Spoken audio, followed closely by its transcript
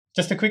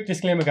Just a quick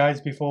disclaimer,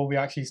 guys, before we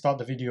actually start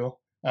the video.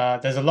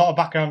 There's a lot of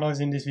background noise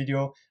in this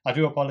video. I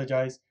do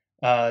apologize.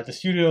 The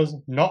studio's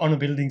not on a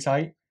building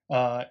site.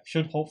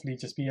 Should hopefully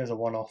just be as a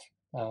one-off.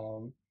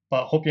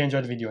 But hope you enjoy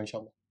the video,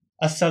 inshallah.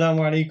 Assalamu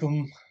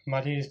alaikum,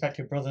 my dear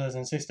respected brothers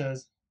and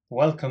sisters.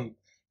 Welcome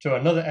to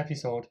another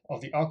episode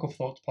of the Arc of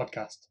Thoughts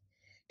podcast.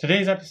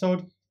 Today's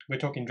episode, we're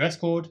talking dress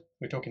code,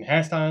 we're talking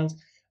hairstyles,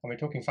 and we're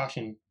talking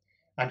fashion,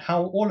 and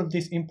how all of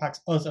this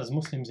impacts us as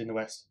Muslims in the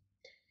West.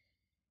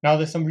 Now,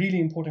 there's some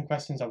really important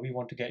questions that we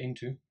want to get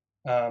into,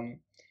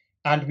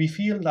 and we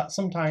feel that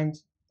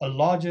sometimes a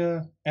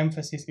larger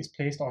emphasis is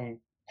placed on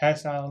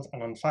hairstyles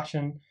and on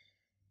fashion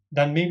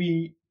than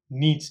maybe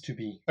needs to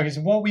be. Okay,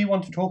 so what we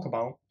want to talk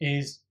about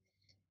is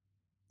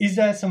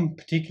there some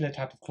particular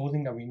type of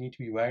clothing that we need to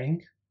be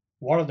wearing?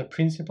 What are the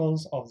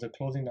principles of the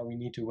clothing that we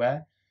need to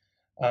wear?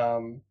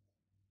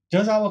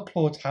 Does our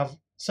clothes have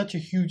such a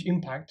huge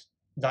impact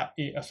that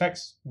it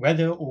affects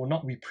whether or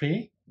not we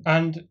pray?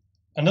 And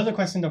another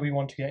question that we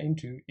want to get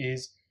into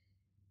is,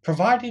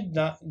 provided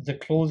that the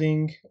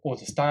clothing or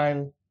the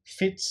style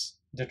fits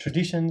the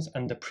traditions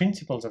and the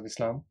principles of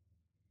Islam,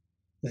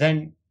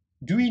 then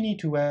do we need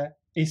to wear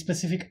a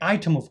specific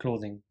item of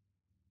clothing?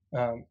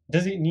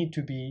 Does it need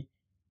to be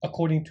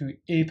according to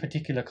a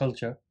particular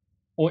culture?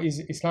 Or is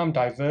Islam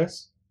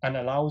diverse and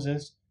allows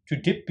us to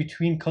dip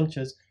between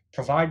cultures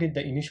provided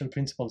the initial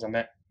principles are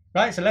met?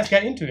 Right, so let's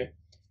get into it.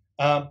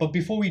 But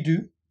before we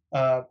do,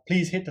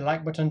 please hit the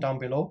like button down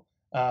below.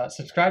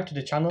 Subscribe to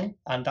the channel,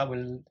 and that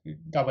will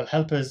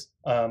help us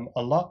a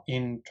lot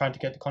in trying to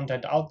get the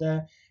content out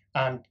there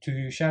and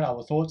to share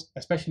our thoughts,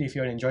 especially if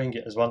you're enjoying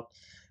it as well.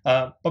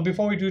 But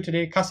before we do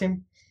today,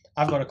 Kasim,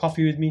 I've got a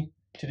coffee with me.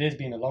 Today's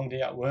been a long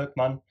day at work,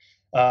 man,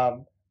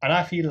 and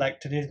I feel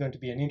like today's going to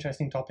be an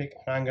interesting topic,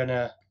 and I'm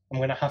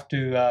gonna have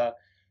to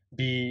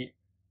be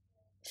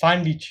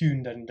finely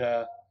tuned and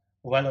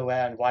well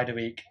aware and wide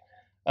awake.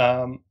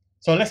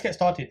 So let's get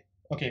started.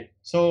 Okay,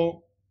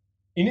 so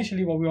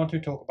initially what we want to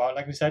talk about,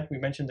 like we said, we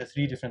mentioned the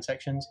 3 different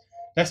sections.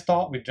 Let's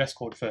start with dress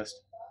code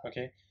first.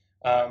 Okay,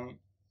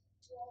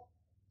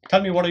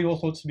 tell me, what are your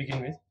thoughts to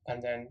begin with,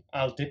 and then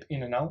I'll dip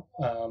in and out,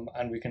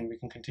 and we can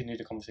continue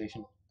the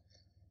conversation.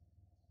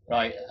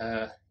 Right,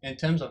 in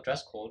terms of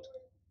dress code,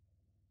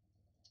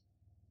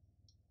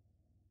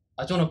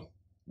 I don't want to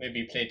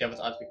maybe play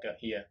devil's advocate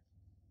here,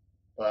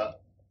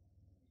 but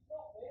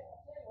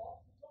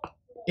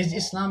is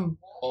Islam,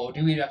 or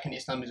do we reckon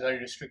Islam is very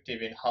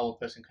restrictive in how a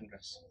person can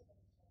dress?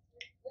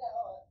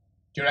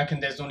 Do you reckon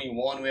there's only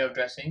one way of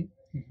dressing?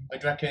 Or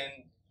do you reckon,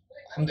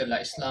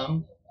 alhamdulillah,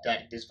 Islam,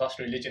 that this vast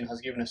religion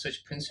has given us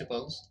such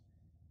principles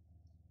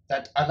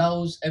that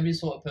allows every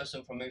sort of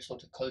person from every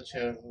sort of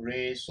culture,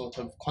 race, sort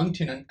of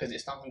continent, because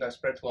Islam has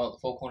spread throughout the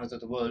 4 corners of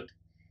the world,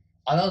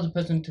 allows the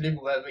person to live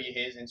wherever he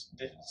is in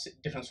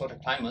different sort of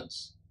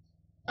climates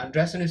and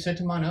dress in a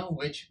certain manner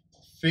which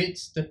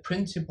fits the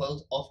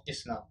principles of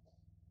Islam?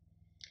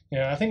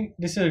 Yeah, I think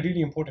this is a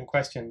really important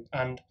question,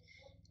 and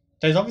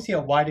there's obviously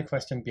a wider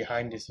question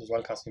behind this as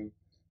well, Kasim.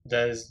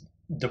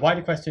 The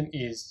wider question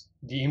is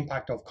the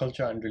impact of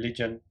culture and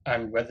religion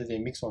and whether they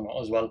mix or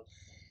not as well.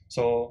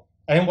 So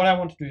I think what I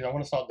want to do is I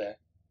want to start there,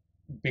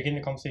 begin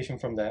the conversation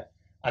from there,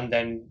 and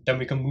then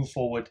we can move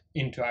forward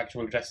into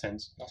actual dress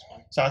sense. That's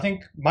fine. So I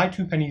think my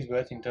 2 pennies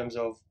worth in terms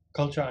of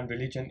culture and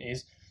religion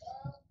is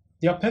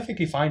they are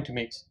perfectly fine to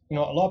mix. You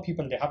know, a lot of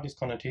people, they have this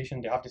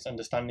connotation, they have this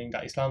understanding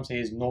that Islam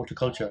says no to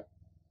culture.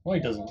 No,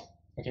 it doesn't.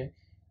 Okay,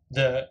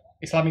 the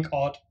Islamic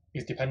art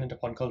is dependent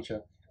upon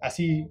culture. I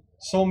see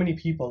so many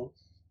people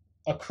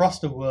across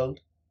the world,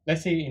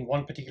 let's say in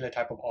one particular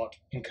type of art,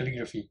 in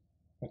calligraphy.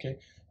 Okay,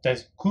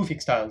 there's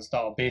Kufic styles that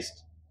are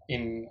based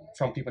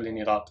from people in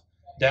Iraq.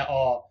 There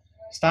are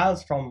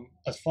styles from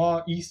as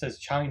far east as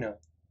China,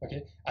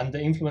 okay, and the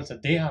influence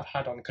that they have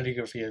had on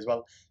calligraphy as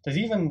well. There's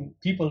even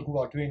people who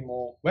are doing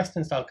more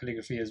Western style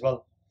calligraphy as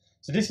well.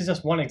 So this is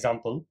just one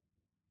example,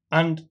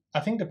 and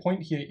I think the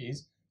point here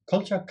is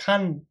culture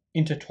can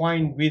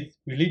intertwine with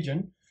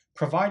religion,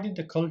 provided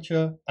the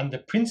culture and the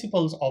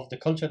principles of the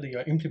culture that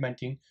you're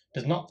implementing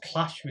does not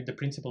clash with the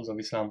principles of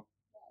Islam.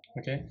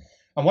 Okay,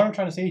 and what I'm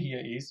trying to say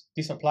here is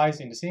this applies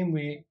in the same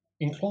way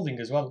in clothing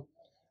as well.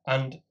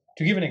 And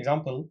to give an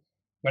example,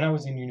 when I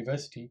was in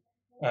university,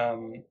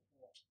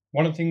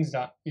 one of the things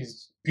that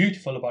is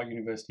beautiful about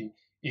university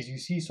is you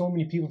see so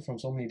many people from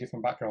so many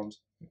different backgrounds.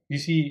 You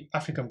see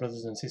African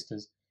brothers and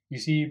sisters. You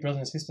see brothers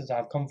and sisters that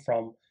have come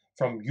from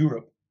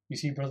Europe. You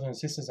see brothers and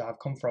sisters that have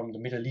come from the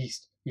Middle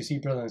East. You see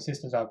brothers and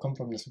sisters that have come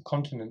from the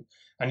subcontinent.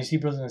 And you see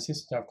brothers and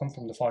sisters that have come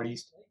from the Far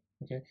East.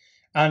 Okay,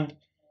 and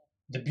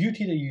the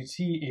beauty that you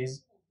see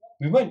is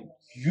we weren't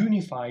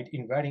unified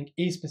in wearing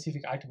a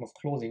specific item of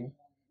clothing,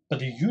 but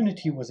the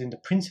unity was in the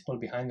principle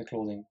behind the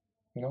clothing.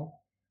 You know,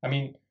 I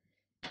mean,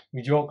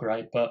 we joke,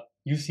 right? But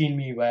you've seen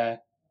me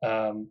wear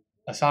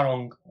a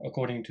sarong.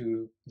 According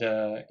to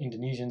the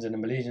Indonesians and the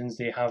Malaysians,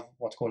 they have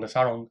what's called a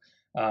sarong.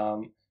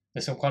 The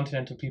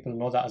subcontinental people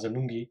know that as a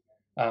lungi,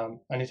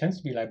 and it tends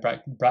to be like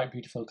bright,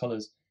 beautiful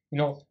colors. You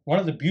know, one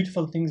of the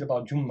beautiful things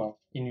about Jummah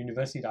in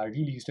university that I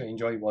really used to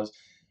enjoy was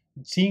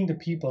seeing the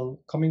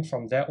people coming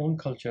from their own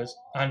cultures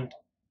and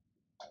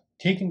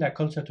taking that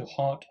culture to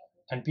heart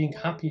and being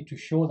happy to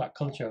show that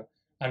culture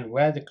and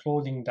wear the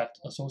clothing that's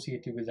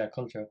associated with their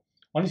culture.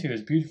 Honestly, it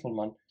was beautiful,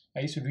 man.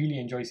 I used to really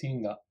enjoy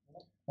seeing that.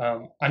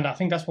 And I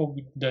think that's what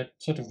the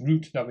sort of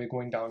route that we're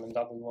going down and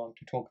that we want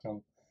to talk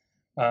on.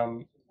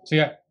 So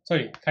yeah,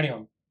 sorry, carry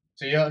on.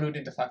 So you're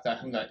alluding to the fact that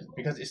alhamdulillah,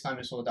 because Islam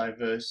is so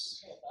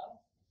diverse,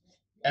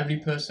 every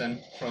person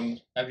from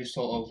every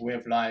sort of way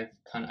of life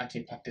can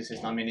actually practice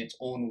Islam in its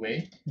own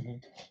way,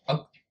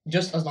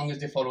 just as long as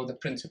they follow the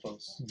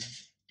principles.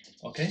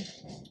 Okay,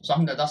 so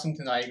alhamdulillah, that's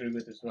something that I agree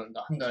with as well.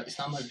 Alhamdulillah,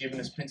 Islam has given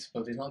us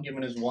principles. It's not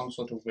given us one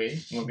sort of way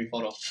where we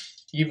follow.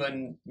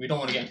 Even, we don't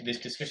want to get into this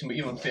discussion, but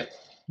even fiqh,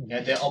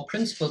 yeah, there are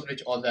principles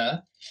which are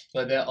there,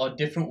 but there are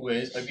different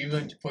ways of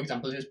even, for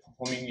example, just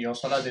performing your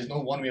salah. There's no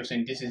one way of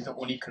saying this is the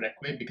only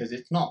correct way, because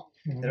it's not.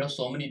 There are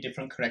so many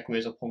different correct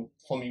ways of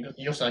performing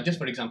your salah, just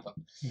for example.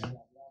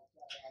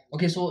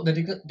 Okay, so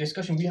the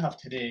discussion we have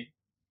today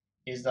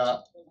is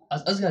that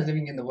as us guys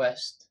living in the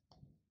West,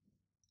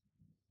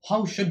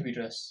 how should we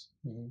dress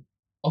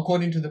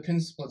according to the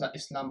principles that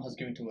Islam has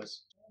given to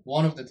us?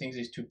 One of the things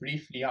is to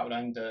briefly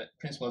outline the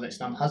principles that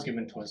Islam has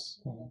given to us.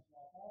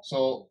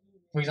 So,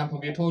 for example,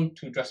 we are told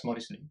to dress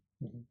modestly.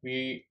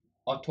 We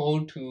are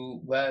told to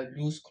wear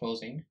loose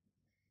clothing,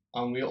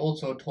 and we are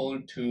also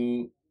told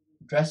to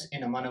dress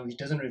in a manner which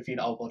doesn't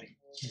reveal our body.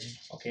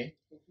 Okay.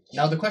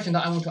 Now, the question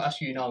that I want to ask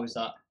you now is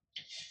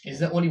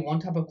there only one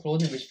type of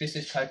clothing which fits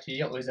this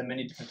criteria, or is there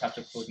many different types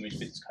of clothing which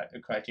fits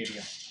this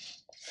criteria?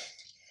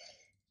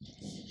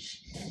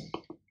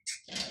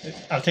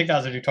 I'll take that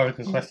as a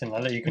rhetorical question.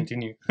 I'll let you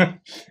continue.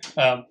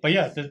 But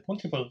yeah, there's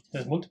multiple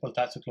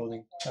types of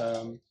clothing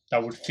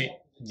that would fit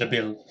the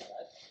bill.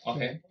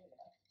 Okay.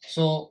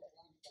 So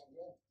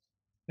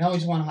now we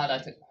just want to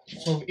highlight a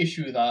sort of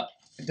issue that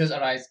does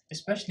arise,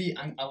 especially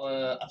in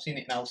I've seen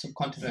it in our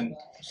subcontinent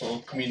sort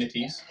of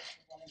communities,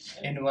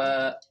 in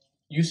where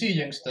you see a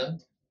youngster,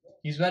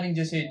 he's wearing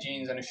just say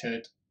jeans and a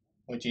shirt,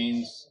 or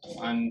jeans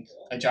and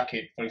a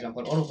jacket, for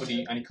example, or a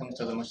hoodie, and he comes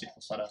to the masjid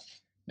for salah.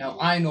 Now,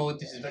 I know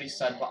this is very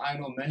sad, but I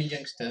know many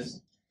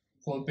youngsters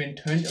who have been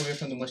turned away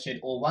from the masjid,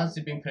 or once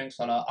they've been praying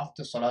salah,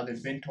 after salah,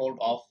 they've been told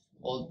off,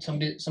 or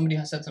somebody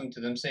has said something to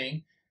them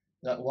saying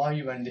that, why are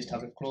you wearing this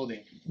type of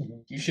clothing?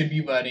 You should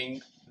be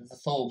wearing the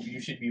thobe,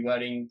 you should be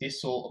wearing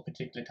this sort of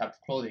particular type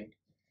of clothing.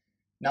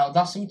 Now,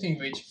 that's something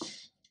which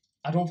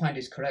I don't find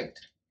is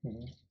correct.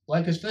 Why?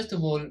 Because first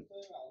of all,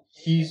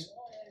 he's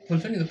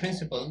fulfilling the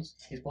principles,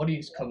 his body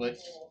is covered,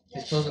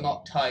 his clothes are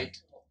not tight,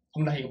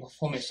 he can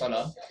perform his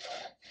salah.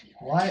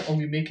 Why are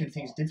we making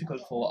things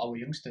difficult for our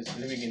youngsters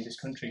living in this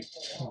country?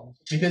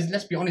 Because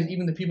let's be honest,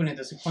 even the people in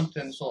the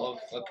subcontinent sort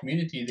of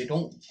community, they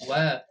don't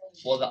wear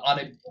what the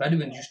Arab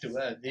Bedouins used to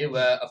wear. They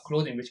wear a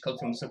clothing which comes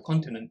from the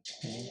subcontinent.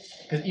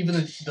 Because even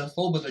the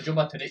thobe of the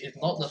jubba today is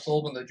not the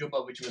thobe and the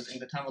jubba which was in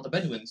the time of the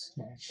Bedouins.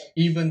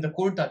 Even the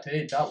kurta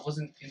today, that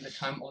wasn't in the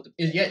time of the...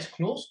 Yeah, it's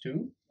close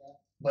to,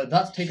 but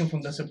that's taken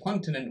from the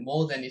subcontinent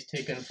more than it's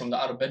taken from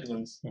the Arab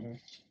Bedouins.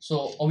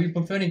 So are we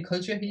preferring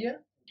culture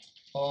here,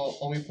 or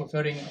are we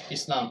preferring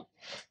Islam?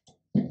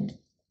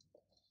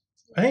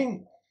 I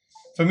think,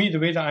 for me, the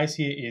way that I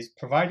see it is,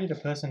 provided a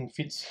person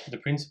fits the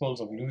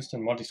principles of loose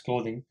and modest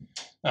clothing,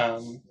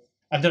 and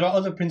there are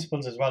other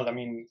principles as well. I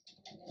mean,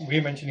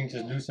 we're mentioning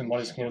just loose and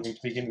modest clothing to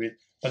begin with,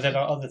 but there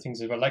are other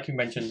things as well. Like you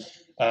mentioned,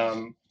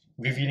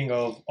 revealing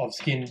of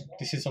skin.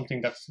 This is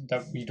something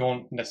that we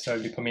don't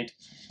necessarily permit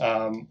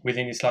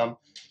within Islam.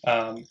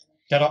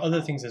 There are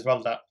other things as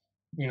well that,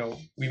 you know,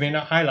 we may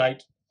not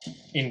highlight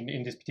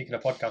in this particular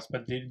podcast,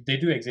 but they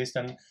do exist,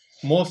 and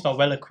most are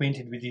well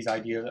acquainted with these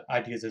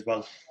ideas as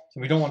well. So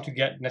we don't want to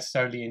get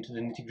necessarily into the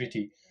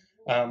nitty-gritty.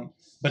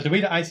 But the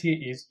way that I see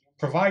it is,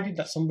 provided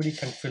that somebody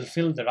can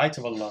fulfill the rights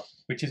of Allah,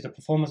 which is the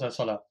performance of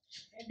salah,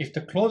 if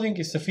the clothing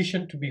is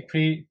sufficient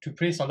to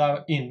pray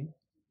salah in,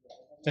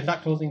 then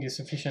that clothing is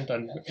sufficient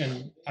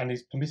and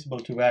is permissible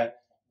to wear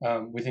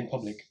within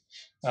public.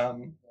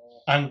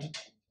 And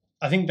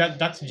I think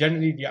that's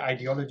generally the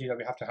ideology that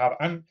we have to have.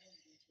 And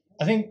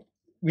I think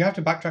we have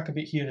to backtrack a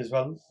bit here as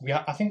well.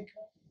 I think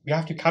we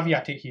have to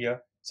caveat it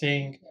here,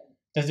 saying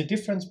there's a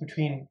difference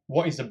between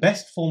what is the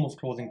best form of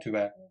clothing to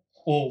wear,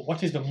 or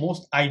what is the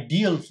most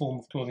ideal form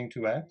of clothing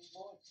to wear,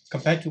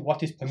 compared to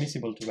what is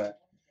permissible to wear.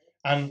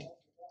 And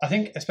I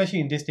think, especially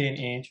in this day and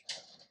age,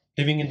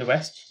 living in the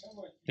West,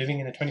 living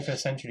in the 21st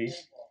century,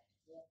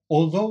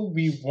 although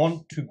we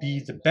want to be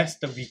the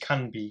best that we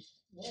can be,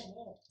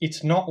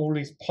 it's not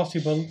always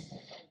possible,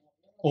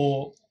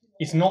 or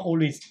it's not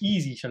always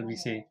easy, shall we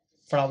say,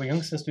 for our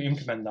youngsters to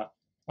implement that.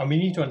 And we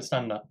need to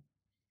understand that.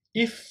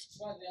 If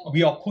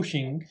we are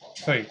pushing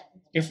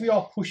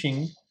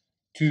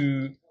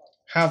to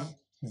have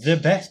the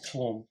best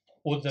form,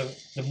 or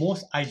the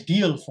most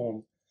ideal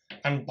form,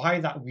 and by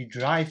that we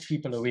drive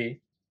people away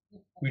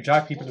from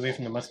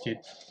the masjid,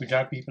 we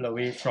drive people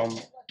away from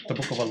the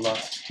Book of Allah,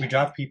 we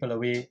drive people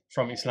away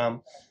from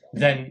Islam,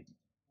 then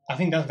I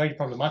think that's very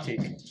problematic,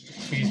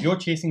 because you're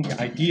chasing the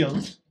ideal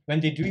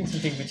when they're doing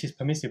something which is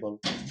permissible.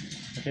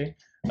 Okay,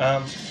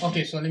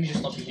 Okay, so let me just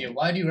stop you here.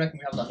 Why do you reckon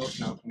we have that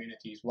notion in our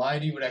communities? Why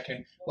do you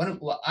reckon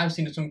what I've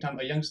seen it sometimes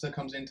a youngster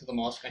comes into the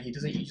mosque and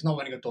he's not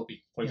wearing a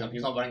topi, for example,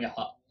 he's not wearing a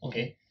hat,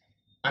 okay?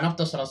 And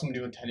after Salah somebody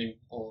would tell him,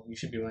 oh, you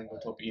should be wearing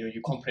a topi,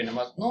 you can't pray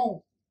namaz.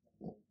 No,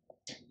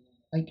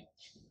 like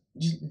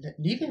just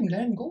leave him,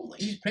 let him go.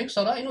 He's praying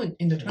Salah,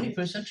 in the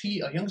 21st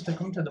century, a youngster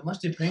come to the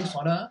masjid praying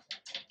Salah.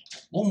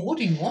 What more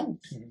do you want?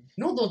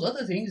 Those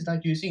other things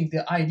that you're seeing,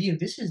 the idea,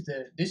 this is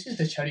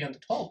the cherry on the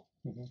top.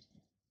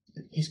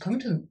 He's coming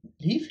to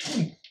leave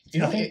him.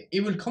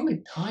 It will come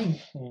with time.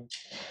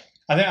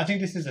 I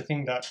think this is the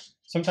thing that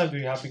sometimes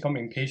we have become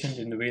impatient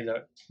in the way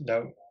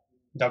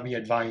that we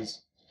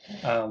advise.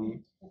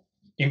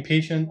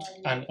 Impatient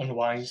and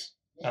unwise.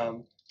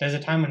 There's a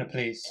time and a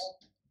place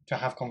to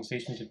have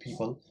conversations with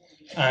people,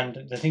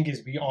 and the thing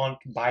is, we aren't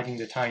biding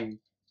the time.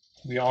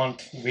 We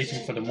aren't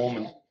waiting for the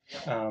moment.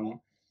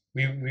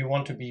 We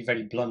want to be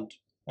very blunt,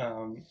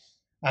 and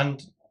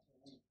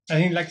I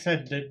think, like I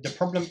said, the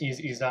problem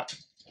is that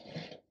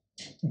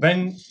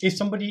if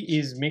somebody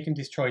is making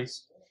this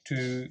choice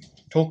to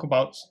talk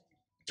about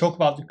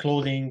the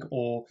clothing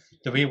or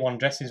the way one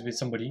dresses with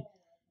somebody,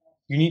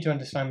 you need to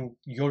understand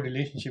your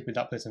relationship with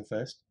that person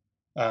first,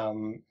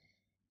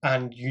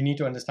 and you need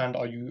to understand,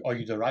 are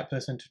you the right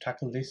person to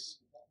tackle this,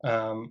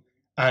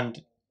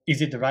 and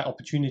is it the right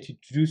opportunity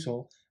to do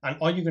so, and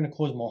are you going to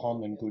cause more harm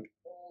than good?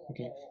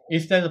 Okay,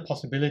 if there's a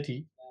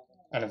possibility,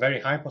 and a very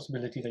high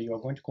possibility, that you are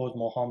going to cause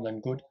more harm than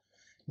good,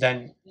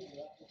 then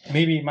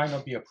maybe it might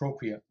not be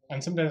appropriate.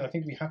 And sometimes I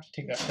think we have to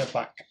take that step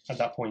back at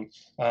that point.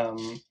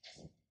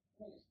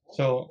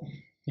 So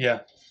yeah,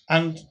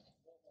 and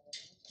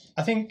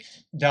I think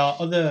there are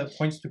other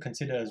points to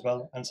consider as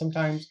well. And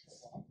sometimes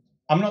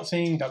I'm not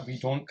saying that we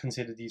don't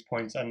consider these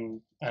points,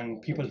 and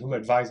people who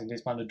advise in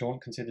this manner don't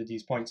consider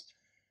these points,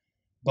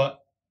 but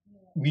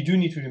we do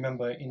need to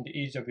remember, in the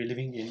age that we're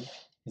living in,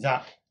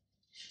 that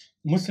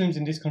Muslims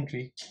in this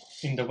country,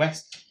 in the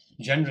West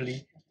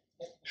generally,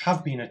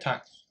 have been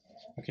attacked.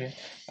 Okay,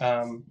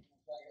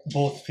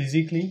 both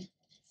physically,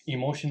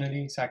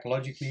 emotionally,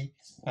 psychologically,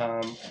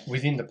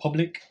 within the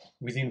public,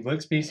 within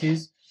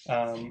workspaces,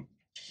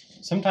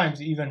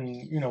 sometimes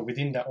even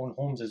within their own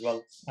homes as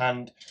well.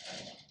 And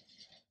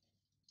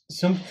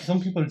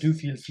some people do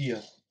feel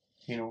fear,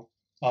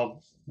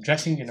 of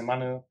dressing in a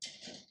manner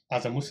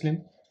as a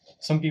Muslim.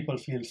 Some people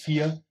feel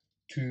fear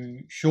to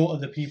show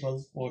other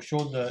people or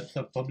show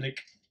the public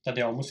that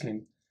they are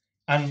Muslim,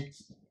 and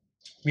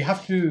we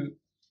have to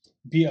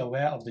be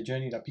aware of the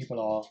journey that people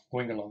are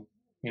going along.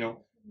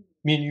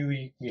 Me and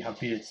you, we have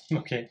beards,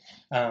 okay,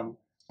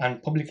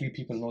 and publicly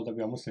people know that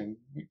we are Muslim.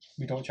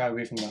 We don't shy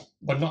away from that,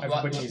 but not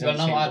everybody is. Well,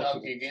 now I'd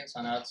argue against,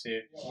 and I'd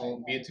say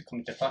beards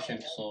come to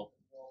fashion, so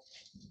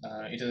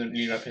it doesn't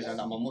really represent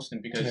that I'm a Muslim,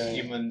 because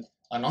even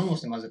a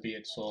non-Muslim has a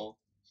beard. So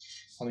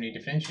how many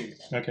differentiate?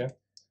 Okay,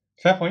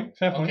 fair point.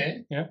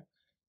 Okay. Yeah.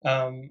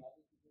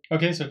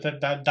 Okay, so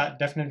that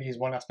definitely is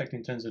one aspect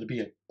in terms of the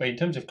beard, but in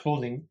terms of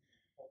clothing,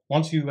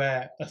 once you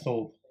wear a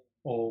thobe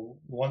or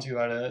once you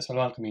wear a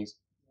salwar kameez,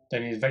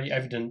 then it's very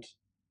evident,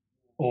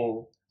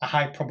 or a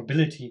high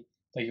probability,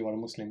 that you are a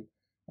Muslim.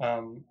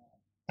 And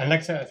like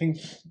I said, I think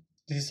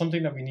this is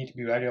something that we need to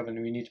be wary of and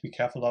we need to be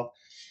careful of,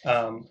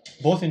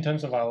 both in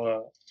terms of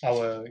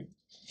our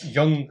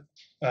young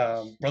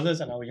brothers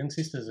and our young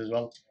sisters as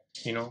well,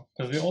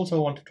 because we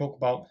also want to talk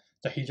about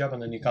the hijab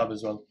and the niqab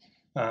as well.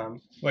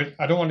 But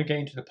I don't want to get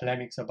into the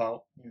polemics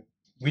about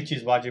which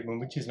is wajib and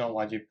which is not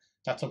wajib.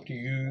 That's up to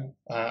you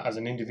as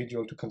an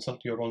individual to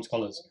consult your own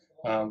scholars.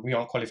 We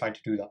aren't qualified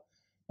to do that.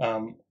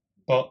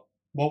 But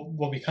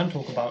what we can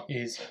talk about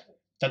is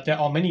that there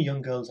are many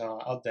young girls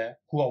out there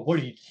who are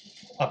worried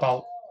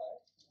about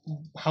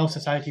how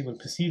society will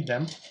perceive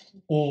them,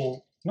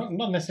 or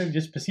not necessarily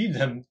just perceive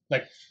them,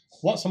 like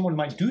what someone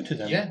might do to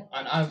them. Yeah,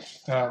 and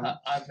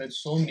I've heard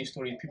so many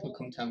stories. People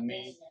come tell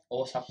me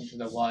what's happened to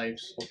their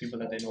wives or people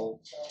that they know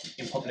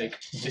in public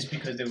just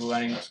because they were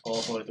wearing a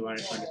scarf or they were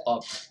wearing a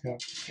bob.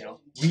 Yeah.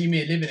 We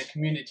may live in a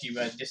community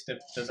where this stuff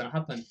doesn't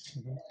happen,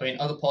 but in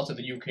other parts of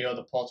the UK or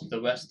other parts of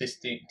the West, these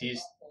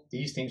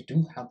things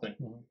do happen.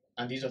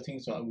 And these are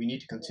things that we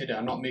need to consider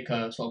and not make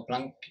a sort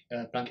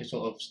of blanket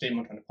sort of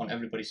statement upon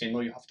everybody saying, no,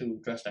 you have to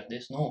dress like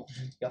this. No,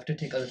 you have to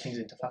take other things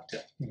into factor.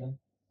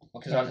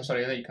 Okay,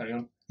 sorry, I'll let you carry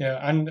on. Yeah,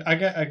 and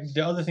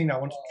the other thing that I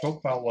wanted to talk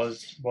about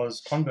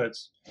was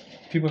converts,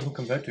 people who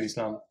convert to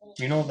Islam.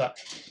 We know that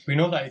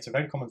it's a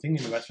very common thing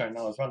in the West right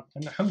now as well.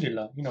 And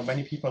alhamdulillah,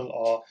 many people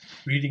are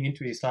reading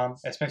into Islam,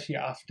 especially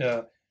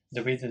after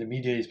the way that the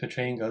media is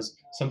portraying us.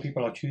 Some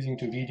people are choosing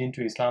to read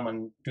into Islam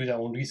and do their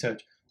own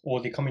research,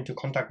 or they come into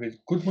contact with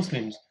good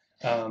Muslims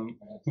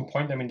who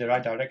point them in the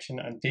right direction,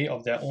 and they,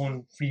 of their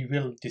own free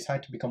will,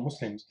 decide to become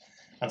Muslims.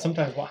 And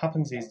sometimes what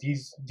happens is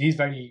these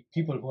very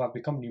people who have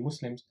become new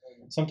Muslims,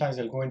 sometimes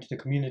they'll go into the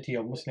community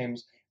of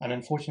Muslims, and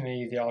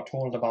unfortunately they are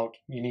told about,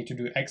 you need to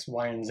do X,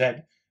 Y, and Z,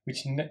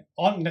 which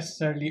aren't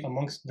necessarily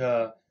amongst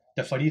the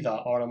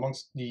farida, or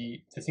amongst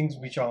the things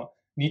which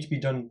need to be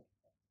done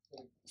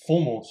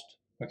foremost.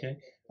 Okay,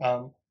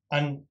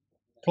 and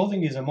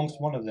clothing is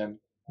amongst one of them.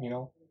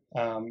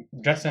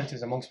 Dress sense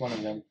is amongst one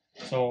of them.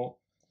 So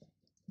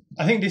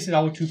I think this is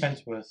our two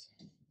pence worth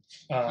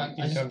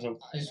in terms of.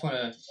 I just want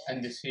to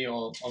end this here,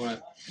 or I want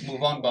to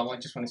move on, but I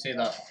just want to say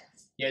that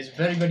yeah, it's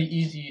very very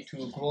easy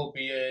to grow a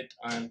beard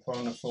and put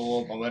on a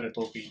thobe and wear a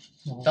topi.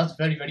 That's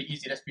very very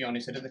easy. Let's be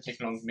honest. It doesn't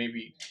take long.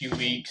 Maybe a few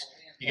weeks.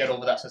 You get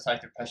over that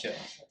societal pressure.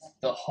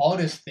 The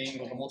hardest thing,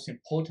 or the most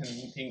important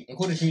thing,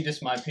 according to me,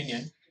 just my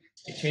opinion,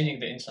 is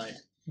changing the inside.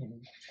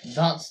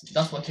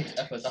 That's what takes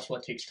effort. That's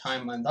what takes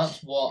time, and that's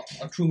what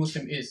a true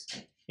Muslim is.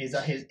 Is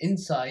that his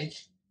inside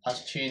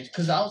has changed,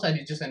 because the outside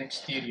is just an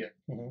exterior,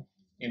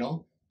 you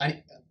know.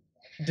 And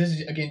this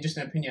is again just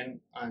an opinion,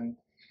 and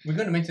we're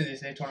going to mention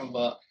this later on,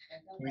 but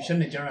we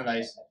shouldn't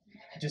generalize.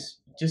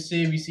 Just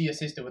say we see a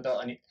sister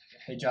without any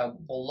hijab.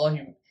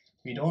 Wallahi,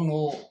 we don't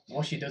know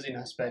what she does in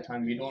her spare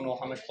time. We don't know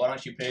how much Quran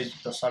she prays,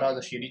 the salah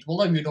that she reads.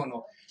 Wallahi, we don't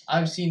know.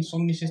 I've seen so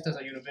many sisters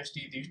at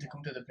university. They used to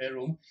come to the prayer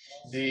room.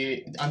 They'll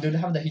have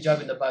the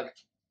hijab in the bag.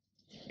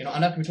 You know,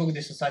 and like we talk about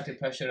this societal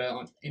pressure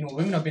on, you know,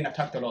 women have been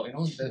attacked a lot. You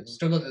know, the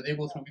struggle that they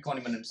go through, we can't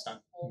even understand.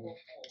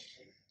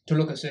 To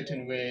look a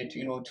certain way, to,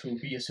 you know, to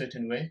be a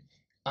certain way.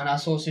 And I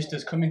saw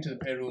sisters come into the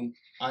prayer room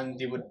and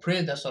they would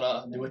pray the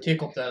salah. They would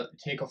take off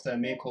their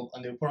makeup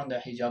and they would put on their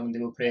hijab and they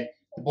would pray.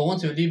 But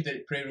once they would leave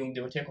the prayer room,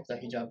 they would take off their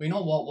hijab. But you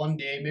know what? One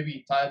day,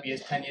 maybe 5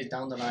 years, 10 years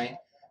down the line,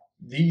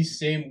 these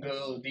same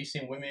girls, these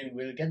same women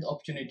will get the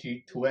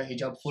opportunity to wear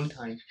hijab full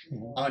time.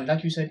 And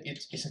like you said,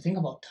 it's a thing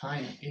about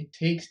time. It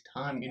takes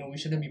time. You know, we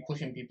shouldn't be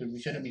pushing people. We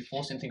shouldn't be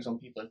forcing things on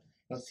people.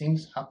 You know,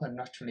 things happen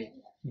naturally.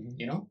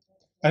 You know.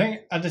 I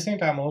think at the same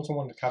time, I also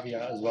want to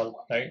caveat as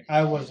well. Like,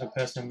 I was a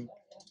person,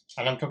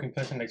 and I'm talking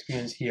personal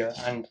experience here,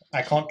 and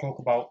I can't talk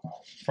about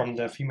from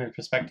the female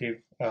perspective.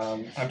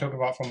 I'm talking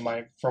about from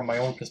my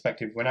own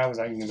perspective. When I was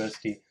at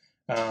university,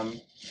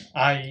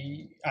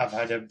 I have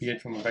had a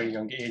beard from a very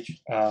young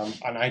age,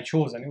 and I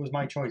chose, and it was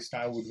my choice,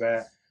 that I would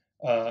wear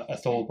a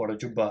thobe or a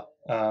jubba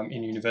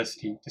in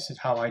university. This is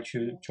how I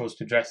chose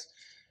to dress,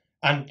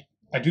 and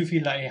I do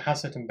feel that it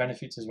has certain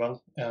benefits as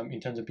well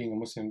in terms of being a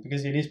Muslim,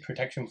 because it is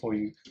protection for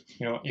you.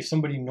 You know, if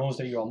somebody knows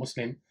that you are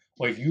Muslim,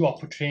 or if you are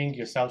portraying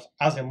yourself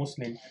as a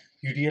Muslim,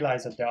 you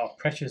realize that there are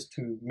pressures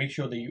to make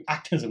sure that you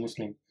act as a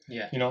Muslim.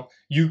 Yeah. You know,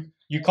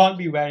 you can't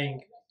be wearing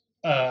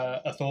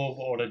a thobe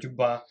or a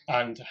jubba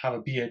and have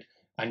a beard,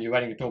 and you're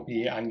wearing a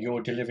topi and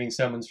you're delivering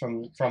sermons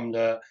from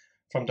the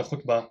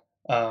khutbah,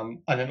 and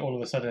then all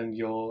of a sudden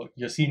you're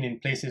seen in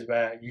places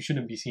where you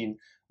shouldn't be seen,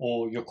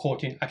 or you're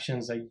caught in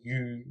actions that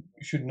you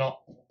should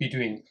not be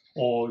doing,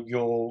 or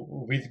you're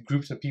with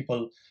groups of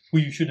people who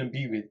you shouldn't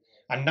be with.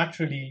 And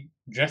naturally,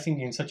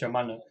 dressing in such a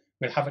manner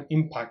will have an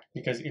impact,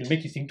 because it'll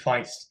make you think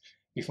twice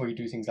before you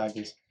do things like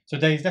this. So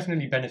there is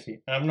definitely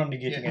benefit, and I'm not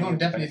negating any of the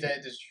definitely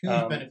benefits. there's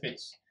huge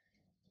benefits,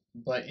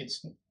 but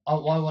it's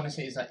what I want to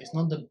say is that it's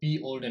not the be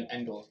all and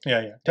end all.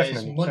 Yeah, There's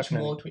definitely. much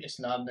more to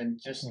Islam than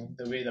just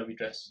the way that we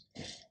dress,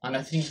 and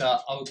I think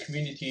that our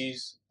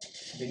communities,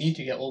 they need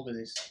to get over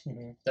this.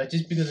 That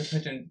just because a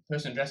certain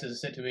person dresses a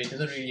certain way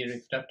doesn't really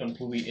reflect on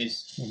who he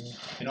is.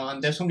 You know,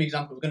 and there's so many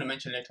examples we're going to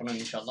mention later on,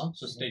 inshallah.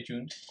 So stay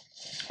tuned.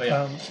 But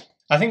yeah.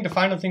 I think the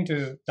final thing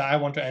that I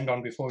want to end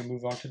on before we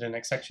move on to the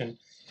next section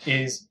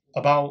is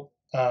about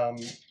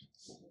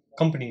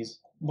companies,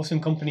 Muslim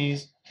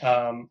companies,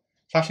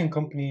 fashion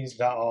companies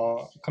that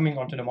are coming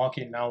onto the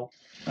market now,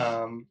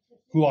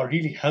 who are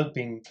really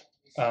helping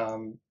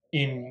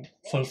in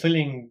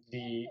fulfilling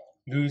the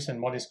loose and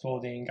modest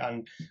clothing,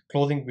 and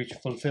clothing which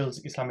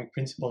fulfills Islamic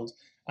principles.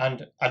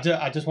 And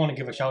I just want to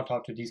give a shout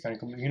out to these kind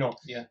of companies. You know,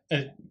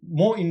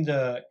 more in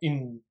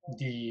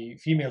the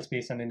female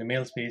space than in the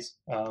male space.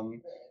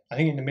 I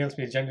think in the male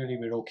space generally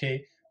we're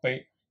okay, but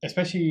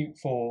especially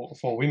for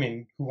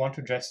women who want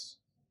to dress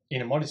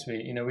in a modest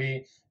way, in a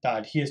way that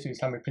adheres to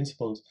Islamic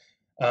principles.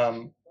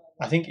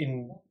 I think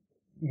in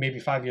maybe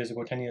 5 years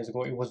ago, 10 years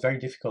ago, it was very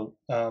difficult.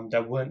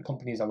 There weren't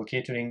companies that were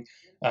catering,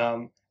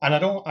 and I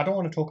don't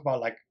want to talk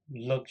about like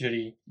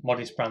luxury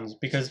modest brands,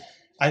 because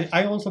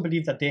I also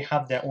believe that they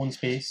have their own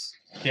space,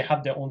 they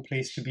have their own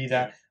place to be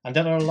there, and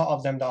there are a lot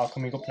of them that are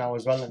coming up now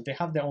as well, and they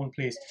have their own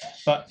place.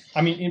 But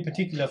I mean, in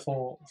particular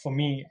for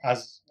me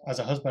as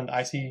a husband,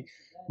 I see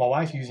my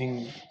wife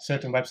using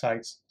certain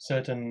websites,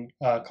 certain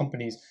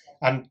companies,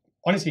 and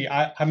honestly,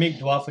 I make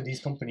dua for these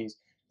companies.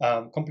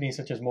 Companies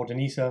such as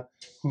Modernisa,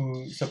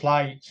 who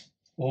supply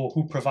or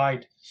who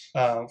provide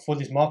for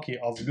this market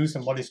of loose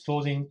and modest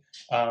clothing,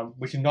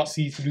 which is not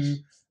see-through,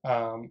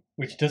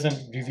 which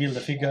doesn't reveal the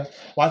figure,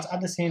 whilst at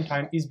the same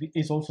time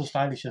is also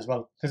stylish as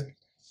well. Because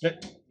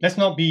let's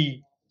not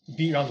beat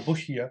around the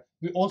bush here.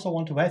 We also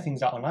want to wear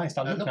things that are nice,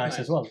 that look nice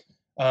as well,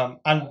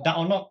 and that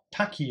are not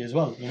tacky as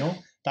well. You know,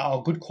 that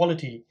are good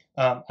quality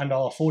and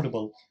are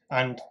affordable.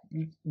 And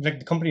like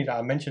the company that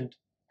I mentioned,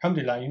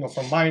 alhamdulillah, you know,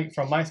 from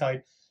my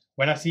side,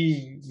 when I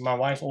see my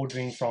wife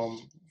ordering from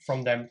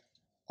them,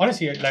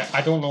 honestly, like,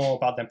 I don't know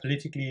about them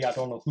politically, I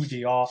don't know who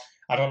they are,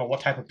 I don't know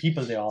what type of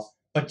people they are,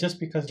 But just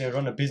because they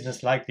run a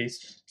business like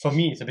this, for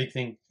me, it's a big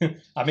thing.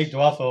 I make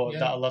dua for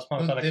that Allah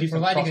subhanahu wa ta'ala they're keeps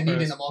them providing a need in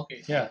prosperous. the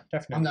market. Yeah,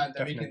 definitely. They're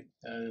definitely.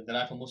 making the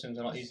life of Muslims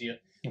a lot easier.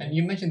 Mhm. And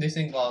you mentioned this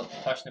thing about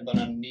fashionable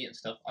and neat and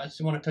stuff. I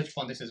just want to touch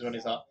upon this as well.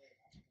 Is that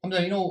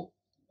you know,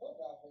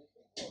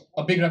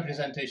 a big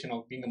representation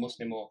of being a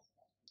Muslim, or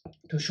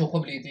to show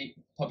publicly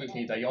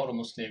that you're a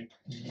Muslim,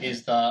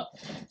 is that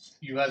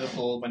you wear the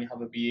thobe and you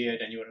have a beard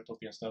and you wear a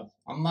topi and stuff.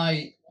 And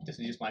this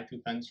is just my 2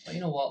 pence, but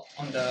you know what?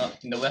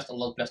 In the West,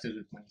 Allah blessed us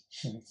with money.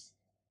 Mhm.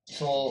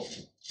 So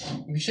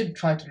we should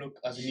try to look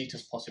as neat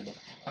as possible.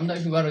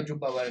 If you wear a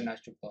jubba, wear a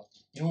nice jubba.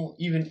 You know,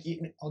 even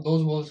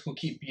those ones who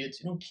keep beards,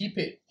 you know, keep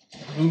it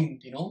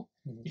groomed. You know,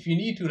 Mhm. if you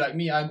need to, like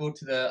me, I go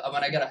to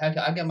when I get a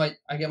haircut,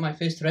 I get my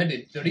face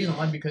threaded. The reason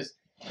why, because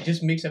it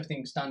just makes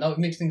everything stand out. It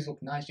makes things look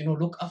nice. You know,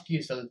 look after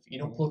yourself. You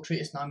know, portray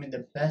Islam in the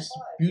best,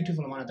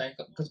 beautiful manner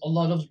because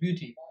Allah loves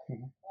beauty.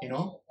 Mhm. You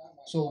know,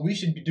 so we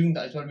should be doing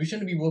that as well. We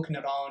shouldn't be walking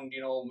around,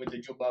 you know, with the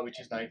jubba, which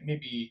is like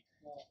maybe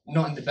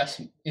not in the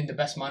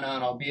best manner,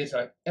 and our beards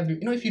are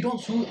if you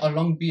don't suit a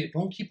long beard,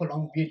 don't keep a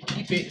long beard,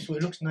 keep it so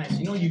it looks nice.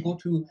 You know, you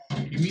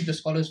meet the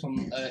scholars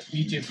from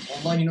Egypt.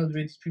 Allah, you know, the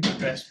way these people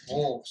dress,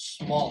 oh,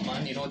 smart,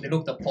 man. You know, they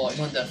look the part.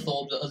 You know, their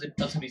thobes,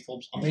 the Azadi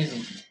thobes, amazing.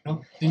 You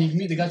know, then you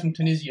meet the guys from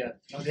Tunisia.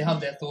 You know, they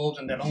have their thobes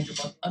and their long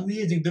jubbas,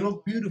 amazing. They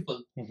look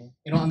beautiful. Mhm.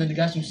 You know, and then the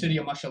guys from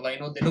Syria, mashallah, you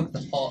know, they look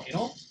the part. You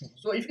know,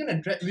 so if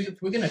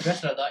we're gonna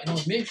dress like that, you know,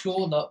 make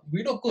sure that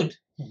we look good.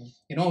 Mhm.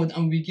 You know,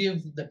 and we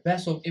give the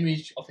best of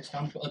image of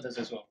Islam to others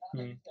as well.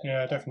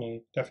 Yeah,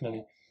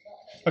 definitely.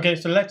 Okay,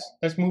 so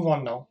let's move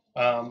on now.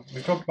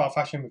 We've talked about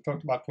fashion, we've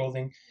talked about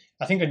clothing.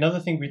 I think another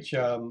thing which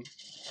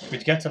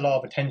gets a lot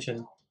of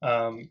attention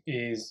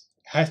is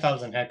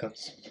hairstyles and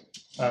haircuts.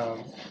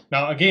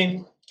 Now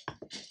again,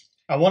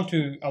 I want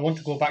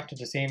to go back to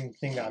the same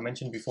thing that I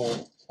mentioned before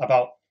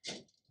about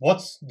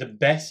what's the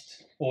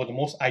best or the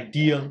most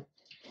ideal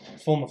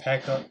form of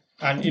haircut,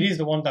 and it is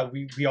the one that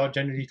we are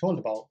generally told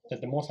about, that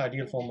the most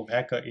ideal form of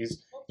haircut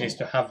is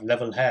to have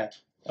level hair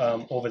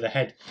over the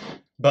head.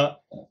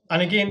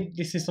 And again,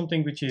 this is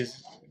something which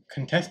is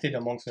contested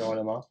amongst the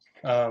ulama.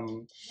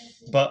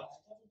 But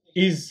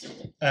is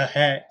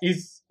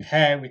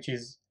hair which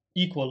is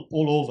equal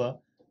all over?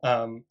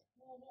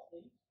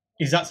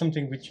 Is that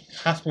something which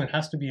has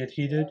to be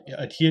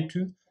adhered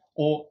to,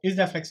 or is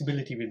there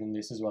flexibility within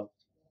this as well?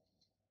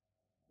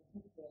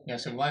 Yeah,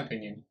 so in my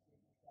opinion,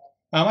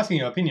 I'm asking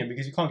your opinion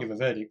because you can't give a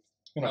verdict.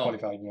 You're not No.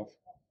 qualified enough.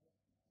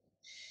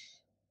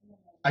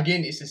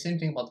 again, it's the same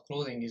thing about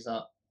clothing. Is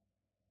that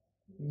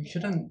we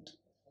shouldn't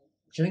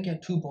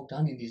get too bogged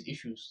down in these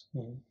issues.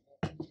 Mhm.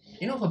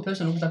 You know, if a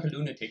person looks like a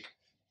lunatic,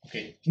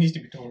 okay, he needs to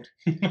be told.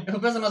 If a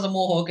person has a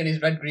mohawk and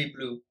is red, green,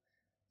 blue,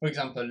 for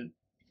example,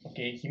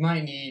 okay, he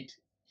might need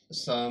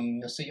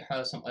some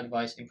nasiha, some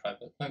advice in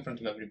private, not in front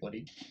of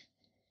everybody,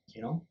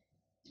 you know.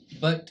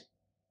 But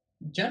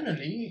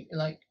generally,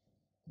 like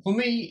for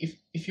me,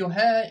 if your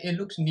hair it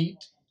looks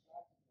neat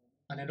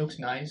and it looks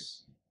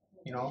nice,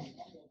 you know,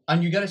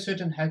 and you get a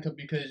certain haircut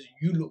because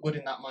you look good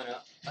in that manner,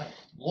 like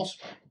what's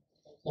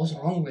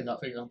wrong with that?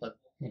 For example,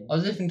 I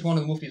was listening to one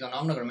of the muftis, and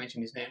I'm not going to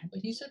mention his name, but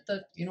he said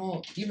that, you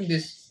know, even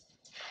this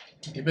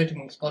debate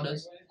among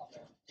scholars,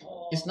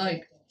 it's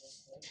like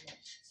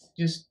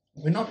just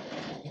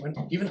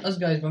even us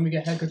guys, when we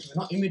get haircuts,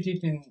 we're not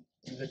imitating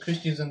the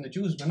Christians and the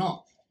Jews. We're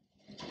not.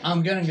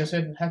 I'm getting a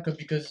certain haircut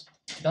because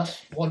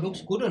that's what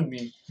looks good on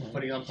me,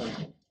 for example.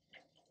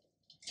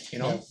 You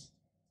know? Yeah.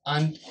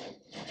 And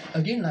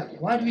again, like,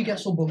 why do we get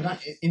so bogged down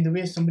in the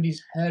way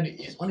somebody's hair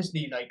is?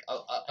 Honestly, like,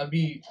 I'll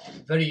be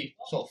very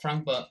sort of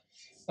frank, but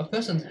a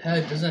person's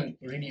hair doesn't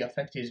really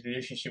affect his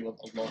relationship with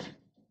Allah.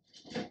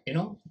 You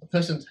know? A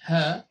person's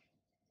hair,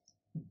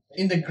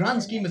 in the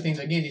grand scheme of things,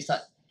 again, it's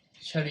that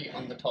cherry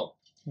on the top.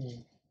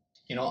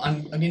 You know,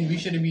 and again, we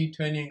shouldn't be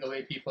turning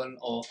away people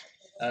or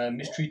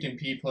mistreating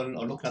people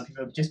or looking at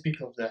people just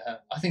because of their hair.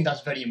 I think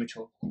that's very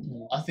immature.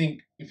 I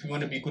think if we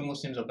want to be good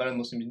Muslims or better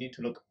Muslims, we need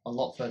to look a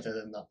lot further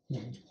than that.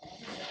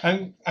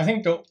 And I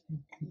think that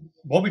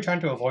what we're trying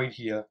to avoid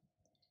here,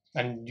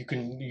 and you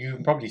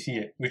can probably see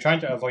it, we're trying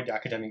to avoid the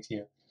academics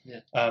here.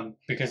 Yeah.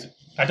 Because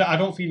I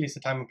don't feel it's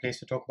the time and place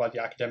to talk about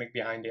the academic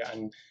behind it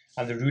and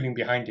the ruling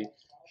behind it.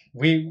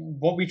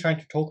 What we're trying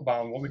to talk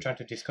about and what we're trying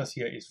to discuss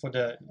here is for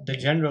the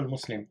general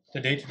Muslim, the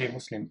day-to-day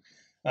Muslim.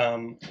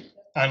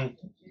 And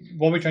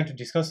what we're trying to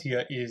discuss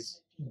here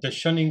is the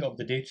shunning of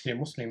the day-to-day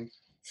Muslim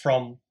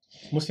from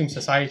Muslim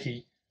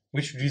society,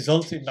 which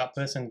results in that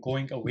person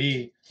going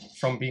away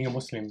from being a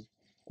Muslim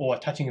or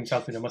attaching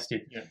himself with a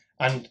masjid. Yeah.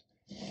 And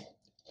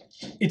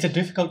it's a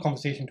difficult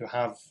conversation to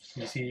have,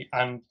 you see,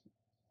 and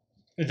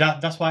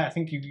that's why I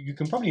think you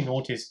can probably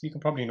notice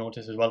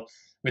as well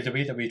with the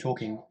way that we're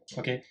talking.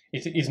 Okay,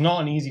 it's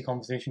not an easy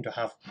conversation to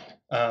have,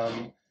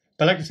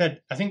 but like I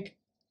said, I think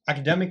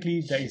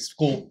academically there is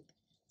scope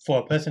for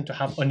a person to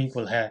have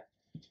unequal hair,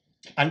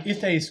 and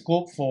if there is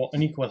scope for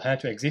unequal hair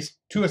to exist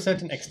to a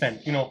certain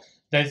extent, you know,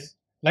 there's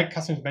like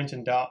Kasim's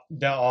mentioned,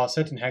 there are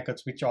certain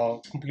haircuts which are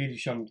completely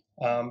shunned.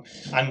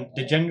 And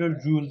the general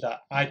rule that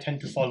I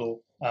tend to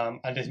follow,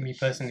 and as me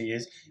personally,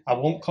 is I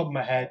won't cut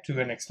my hair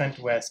to an extent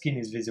where skin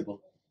is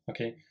visible.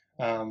 Okay,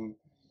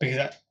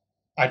 because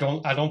I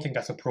don't think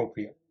that's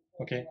appropriate.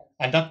 Okay,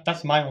 and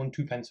that's my own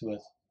two pence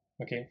worth.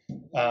 Okay,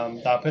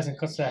 that a person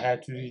cuts their hair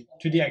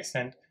to the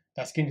extent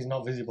that skin is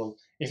not visible.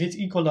 If it's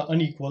equal or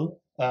unequal,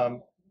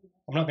 I'm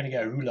not going to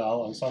get a ruler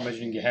out and start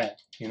measuring your hair.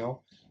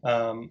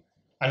 And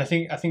I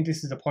think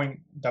this is the point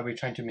that we're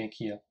trying to make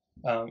here.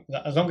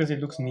 That as long as it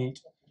looks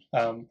neat,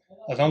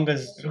 as long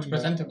as It looks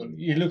presentable.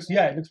 it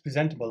looks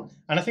presentable.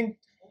 And I think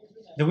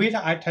the way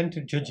that I tend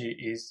to judge it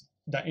is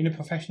that in a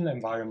professional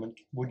environment,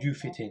 would you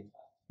fit in?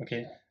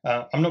 Okay,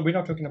 we're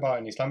not talking about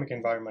an Islamic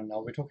environment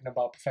now. We're talking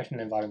about a professional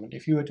environment.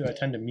 If you were to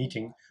attend a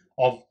meeting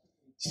of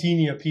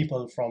senior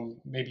people from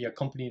maybe a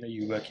company that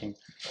you work in,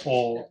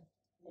 or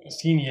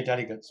senior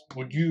delegates,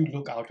 would you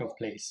look out of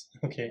place?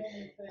 Okay,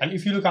 and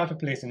if you look out of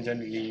place, then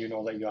generally you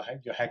know that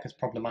your haircut's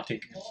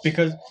problematic,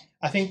 because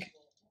I think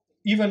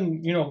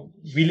even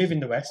we live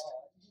in the West.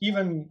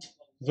 Even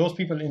those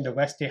people in the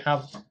West, they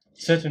have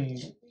certain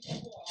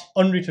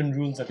unwritten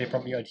rules that they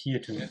probably adhere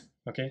to. Yeah.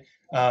 Okay,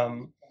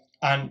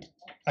 and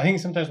I think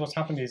sometimes what's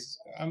happened is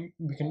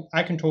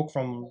I can talk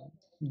from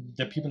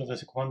the people of the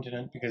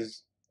subcontinent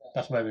because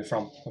that's where we're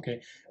from.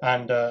 Okay,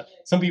 and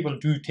some people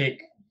do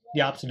take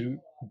the absolute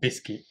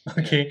biscuit.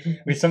 Okay,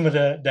 with some of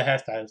the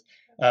hairstyles.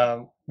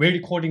 We're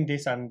recording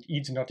this and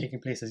Eid's not taking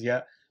place as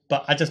yet.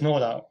 But I just know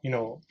that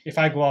if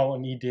I go out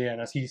on Eid day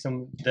and I see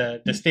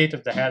the state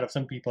of the hair of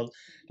some people,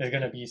 there's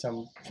gonna be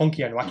some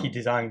funky and wacky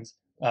designs.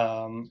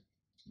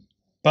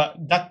 But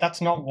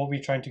that's not what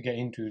we're trying to get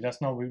into.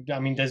 That's not. I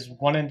mean, there's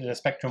one end of the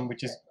spectrum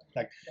which is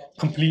like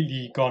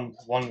completely gone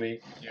one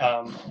way,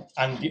 Yeah.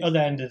 and the other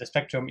end of the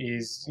spectrum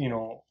is It's the,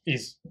 only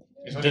this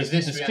the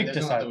way and stricter there's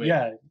no side. other way.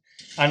 Yeah,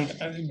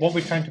 and what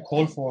we're trying to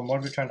call for and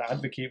what we're trying to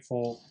advocate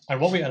for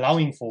and what we're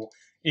allowing for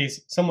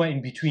is somewhere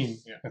in between.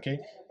 Yeah. Okay,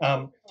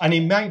 and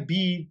it might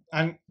be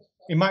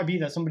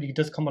that somebody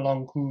does come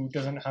along who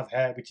doesn't have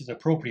hair which is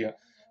appropriate,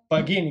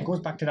 but again, it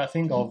goes back to that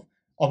thing of,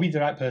 are we the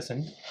right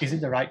person? Is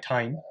it the right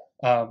time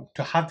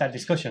to have that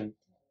discussion,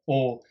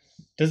 or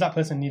does that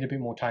person need a bit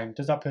more time?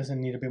 Does that person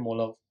need a bit more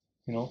love?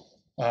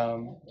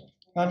 And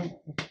I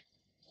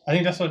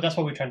think that's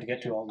what we're trying to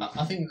get to.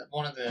 I think that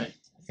one of the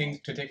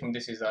things to take from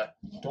this is that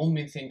don't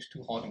make things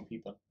too hard on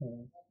people.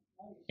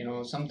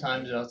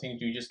 Sometimes there are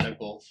things you just let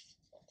go,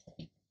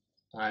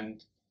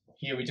 and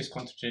here we're just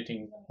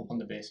concentrating upon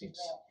the basics.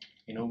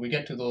 We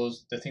get to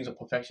the things of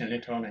perfection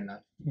later on in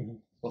life. Mhm.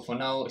 But for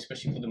now,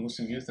 especially for the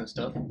Muslim youth and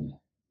stuff,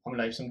 I'm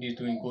like, if somebody's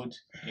doing good,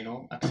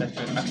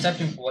 accept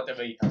him for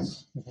whatever he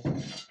has.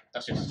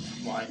 That's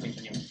just what I think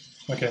anyway.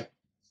 Okay.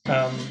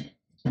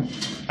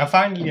 And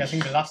finally, I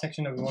think the last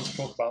section that we want to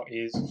talk about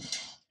is,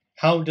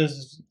 how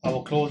does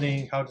our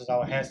clothing, how does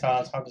our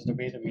hairstyles, how does the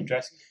way that we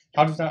dress,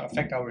 how does that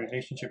affect our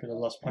relationship with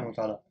Allah subhanahu wa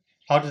ta'ala?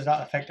 How does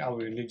that affect our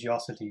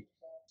religiosity?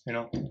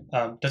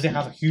 Does it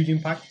have a huge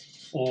impact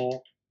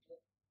or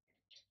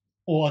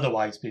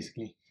otherwise,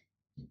 basically?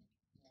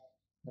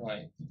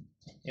 Right.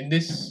 In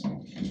this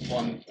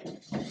one,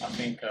 I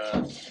think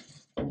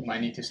you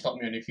might need to stop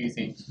me on a few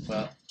things,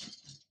 but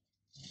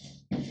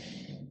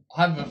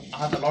I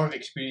have a lot of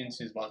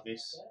experiences about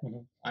this,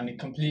 Mhm. and it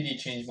completely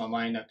changed my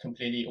mind. I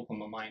completely opened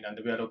my mind, and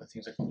the way I look at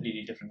things are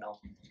completely different now.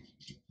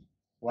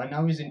 When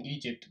I was in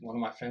Egypt, one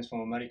of my friends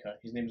from America,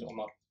 his name is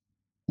Omar.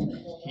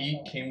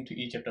 He came to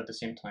Egypt at the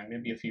same time,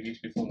 maybe a few weeks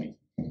before me.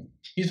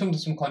 He's from the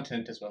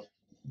subcontinent as well.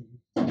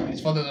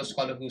 His father was a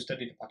scholar who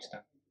studied in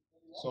Pakistan.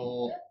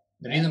 So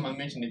the reason I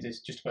mention it is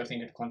just to put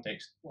things into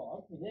context,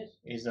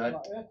 is that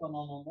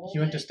he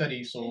went to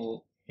study.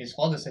 So his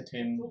father said to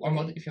him,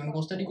 Omar, if you want to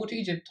go study, go to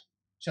Egypt.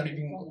 Inshallah, if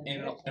you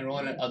can enroll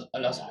in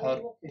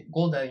Al-Azhar,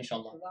 go there,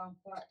 inshallah.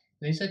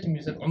 Then he said to me,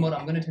 he said, Umar,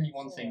 I'm going to tell you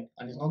one thing,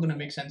 and it's not going to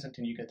make sense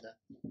until you get there.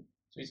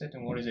 So he said to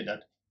him, what is it,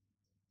 Dad?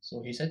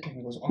 So he said to him,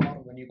 he goes, Umar,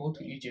 when you go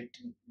to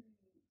Egypt,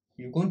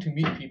 you're going to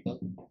meet people.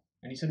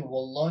 And he said,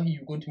 Wallahi,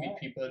 you're going to meet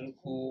people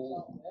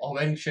who are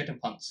wearing shirt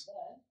and pants.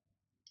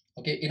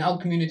 Okay, in our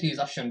community,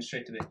 is shunned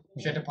straight away.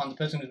 Shirt and pants, the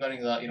person who's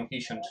wearing that,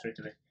 he's shunned straight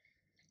away.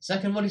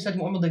 Second one, he said to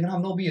Umar, they're going to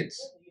have no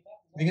beards.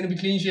 They're going to be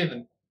clean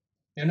shaven.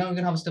 They're not going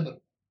to have a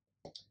stubble.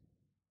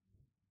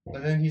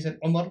 But then he said,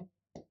 Umar,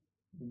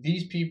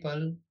 these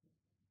people,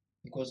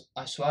 because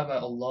I swear by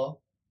Allah,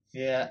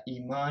 their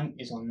iman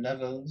is on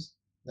levels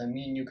that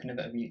me and you can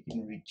never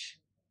even reach.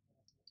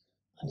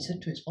 And he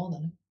said to his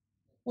father,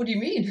 what do you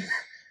mean?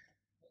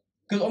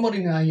 Because Umar,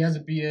 he has a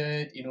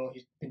beard,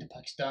 he's been to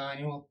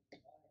Pakistan,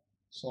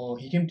 So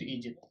he came to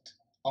Egypt.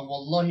 And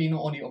wallahi,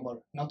 not only Umar,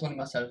 not only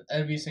myself,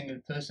 every single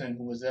person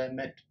who was there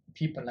met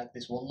people like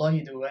this.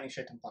 Wallahi, they were wearing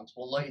shirt and pants.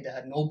 Wallahi, they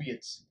had no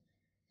beards.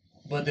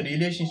 But the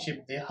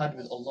relationship they had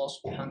with Allah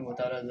subhanahu wa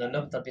ta'ala, the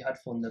love that they had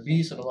for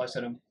Nabi sallallahu alaihi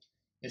wasallam,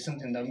 is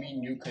something that me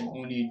and you can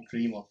only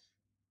dream of.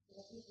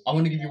 I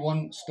want to give you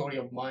one story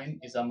of mine,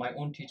 is that my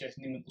own teacher, his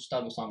name is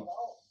Ustad Osama.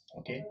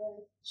 Okay?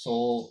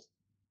 So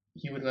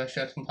he would wear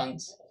shirts and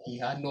pants, he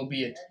had no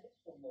beard.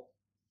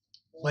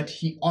 but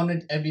he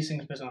honored every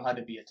single person who had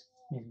a beard.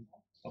 Mhm.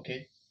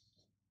 Okay,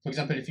 for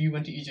example, if you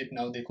went to Egypt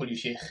now, they call you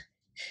Sheikh.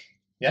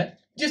 Yeah,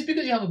 just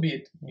because you have a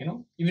beard, you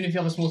know, even if you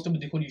have a small stubble,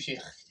 they call you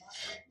Sheikh.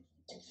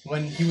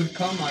 When he would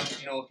come and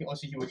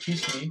he would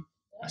teach me.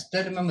 I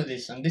still remember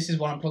this, and this is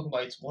what I'm talking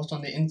about. It's what's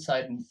on the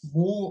inside.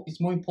 It's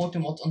more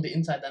important what's on the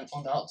inside than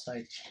on the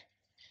outside.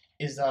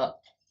 Is that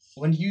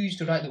when he used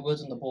to write the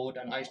words on the board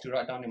and I used to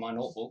write down in my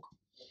notebook,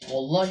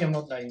 Wallahi, I'm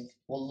not lying.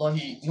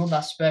 Wallahi, you know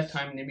that spare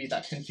time, maybe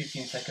that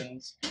 10-15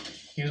 seconds,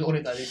 he was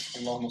already like this,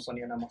 Allahumma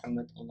salli ala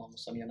Muhammad, Allahumma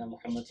salli ala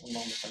Muhammad,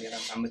 Allahumma salli ala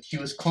Muhammad. He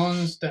was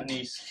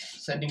constantly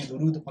sending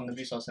durood upon the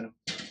Prophet,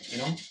 you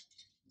know,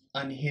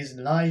 and his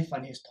life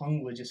and his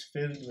tongue were just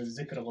filled with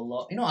zikr of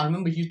Allah. You know, I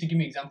remember he used to give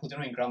me examples, you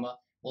know, in grammar.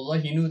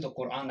 Wallahi, he knew the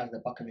Quran like the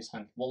back of his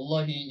hand.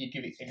 Wallahi, he'd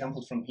give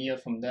examples from here,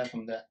 from there,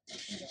 from there.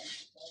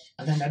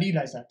 And then I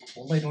realized that,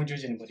 Wallahi, don't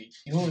judge anybody.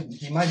 You know,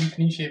 he might be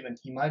clean shaven,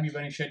 he might be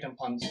wearing shirt and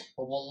pants,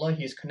 but Wallahi,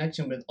 his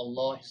connection with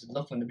Allah, his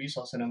love for Nabi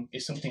Sallallahu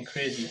is something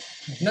crazy.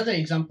 Another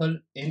example,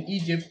 in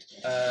Egypt,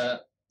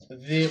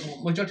 the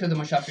majority of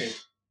them are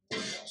Shafi'is.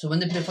 So when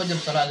they play Fajr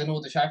Salah, they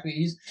know the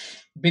Shafi'is,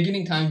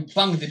 beginning time,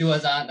 bang, they do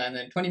Azan, and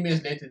then 20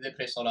 minutes later they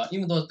play Salah.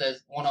 Even though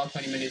there's 1 hour,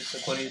 20 minutes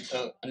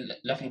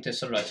left until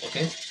sunrise,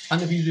 okay?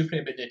 Hanafis will play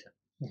a bit later.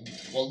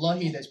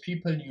 Wallahi, there's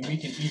people you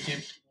meet in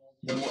Egypt,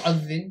 the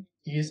Mu'adhin,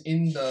 he is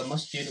in the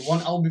masjid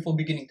 1 hour before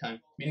beginning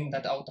time, meaning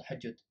that hour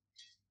tahajjud.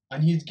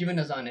 And he's given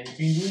Azan, and he's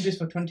been doing this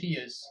for 20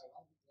 years.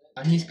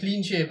 And he's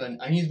clean shaven,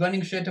 and he's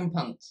wearing shirt and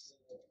pants.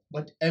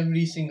 But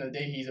every single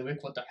day he's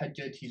awake for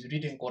tahajjud, he's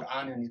reading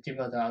Quran, and he's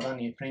giving the Adhan,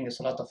 he's praying the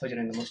Salat al-Fajr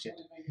in the masjid.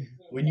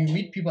 When you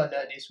meet people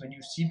like this, when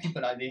you see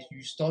people like this,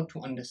 you start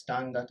to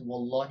understand that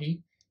Wallahi,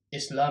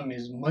 Islam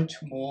is much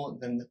more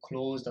than the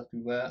clothes that we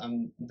wear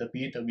and the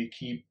beard that we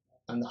keep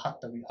and the hat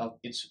that we have.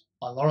 It's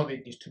a lot of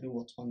it is to do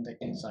what's on the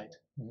inside,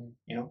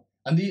 you know.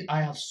 And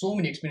I have so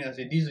many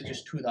experiences. These are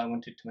just two that I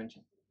wanted to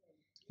mention.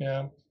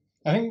 Yeah,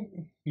 I think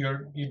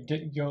you're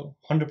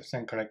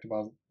 100% correct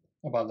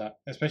about that.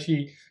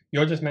 Especially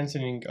you're just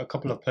mentioning a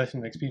couple of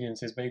personal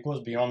experiences, but it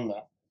goes beyond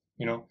that.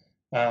 You know,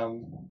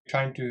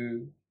 trying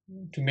to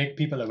make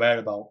people aware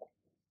about,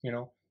 you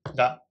know,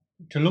 that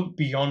to look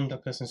beyond a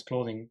person's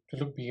clothing, to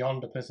look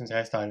beyond a person's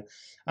hairstyle,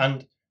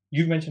 and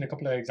you've mentioned a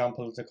couple of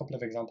examples that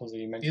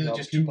you mentioned. These are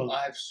just people.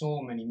 I have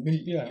so many,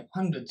 millions,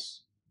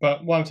 hundreds.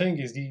 But what I'm saying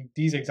is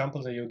these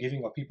examples that you're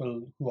giving are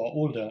people who are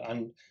older,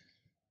 and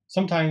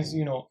sometimes,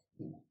 you know,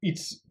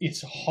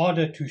 it's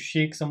harder to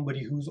shake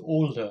somebody who's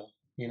older.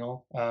 You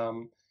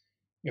know,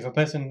 if a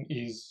person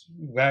is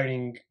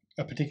wearing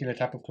a particular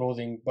type of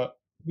clothing, but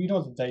we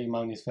know that their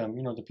iman is firm.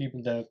 You know, the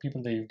people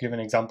that you've given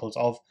examples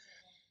of,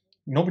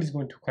 nobody's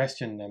going to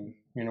question them.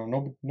 You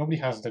know, nobody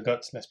has the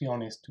guts, let's be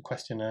honest, to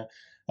question a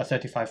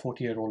 35,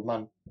 40-year-old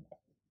man.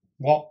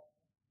 What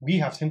we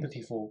have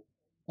sympathy for,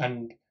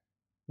 and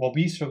what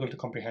we struggle to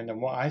comprehend,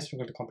 and what I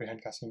struggle to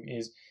comprehend, Kasim,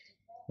 is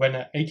when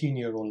an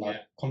 18-year-old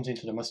lad comes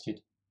into the masjid,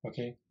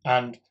 okay,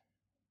 and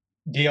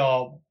they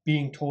are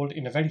being told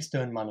in a very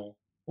stern manner,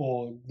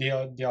 or they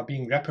are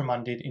being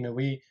reprimanded in a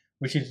way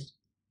which is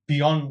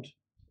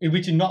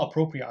not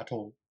appropriate at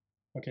all,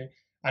 okay.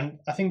 And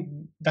I think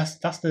that's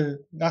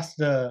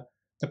the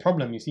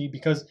problem, you see,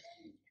 because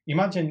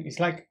imagine it's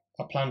like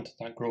a plant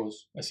that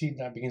grows, a seed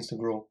that begins to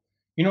grow.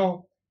 You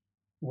know,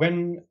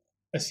 when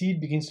a seed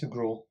begins to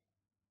grow,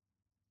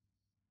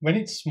 when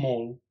it's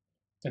small,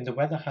 then the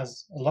weather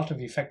has a lot of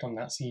effect on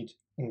that seed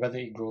and whether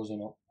it grows or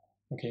not.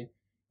 Okay,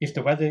 if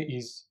the weather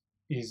is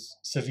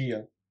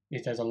severe,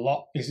 if there's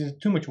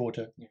too much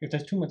water, if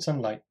there's too much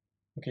sunlight,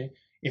 okay,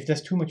 if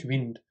there's too much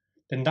wind,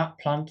 then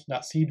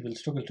that seed will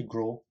struggle to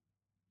grow,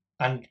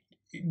 and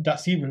that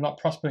seed will not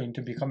prosper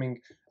into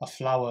becoming a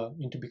flower,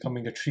 into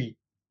becoming a tree.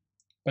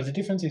 But the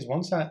difference is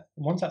once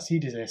that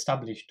seed is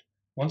established,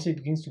 once it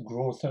begins to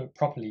grow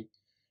properly,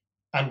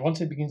 and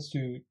once it begins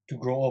to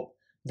grow up,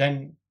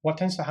 then what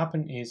tends to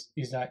happen is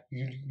that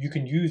you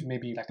can use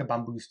maybe like a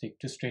bamboo stick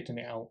to straighten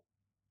it out,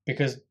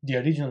 because the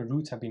original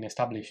roots have been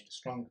established,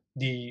 strong.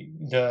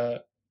 The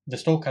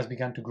stalk has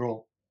begun to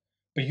grow.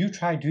 But you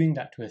try doing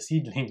that to a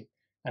seedling,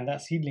 and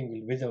that seedling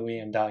will wither away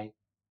and die.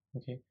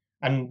 Okay,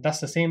 and that's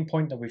the same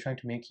point that we're trying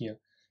to make here.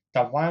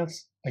 That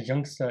whilst a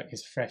youngster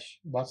is fresh,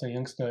 whilst a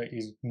youngster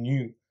is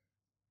new,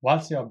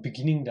 whilst they are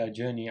beginning their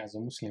journey as a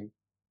Muslim,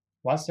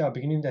 whilst they are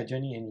beginning their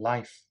journey in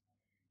life,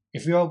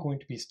 if we are going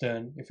to be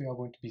stern, if we are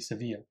going to be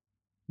severe,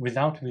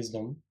 without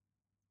wisdom,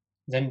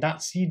 then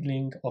that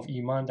seedling of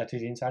Iman that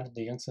is inside of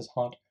the youngster's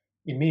heart,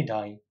 it may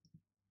die.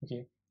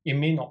 Okay, it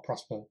may not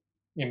prosper,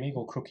 it may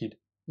go crooked,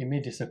 it may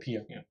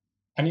disappear. Yeah.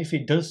 And if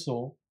it does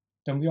so,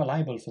 then we are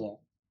liable for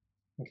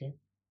that. Okay,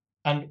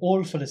 and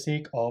all for the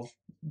sake of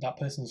that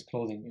person's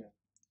clothing. Yeah.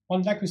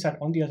 And like we said,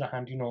 on the other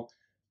hand, you know,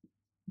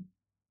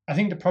 I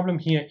think the problem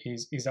here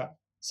is that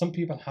some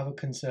people have a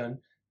concern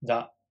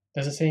that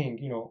there's a saying,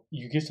 you know,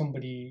 you give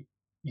somebody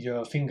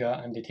your finger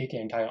and they take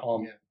your entire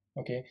arm.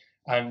 Yeah. Okay,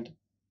 and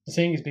the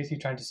saying is basically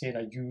trying to say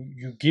that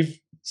you give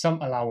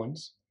some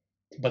allowance,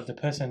 but the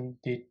person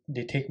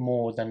they take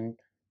more than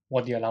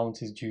what the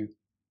allowance is due.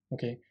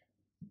 Okay,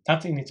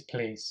 that's in its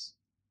place.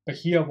 But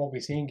here, what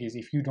we're saying is,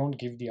 if you don't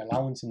give the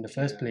allowance in the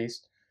first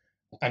place,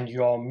 and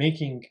you're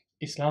making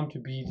Islam to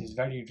be this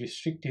very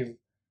restrictive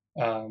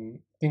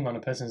thing on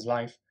a person's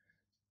life,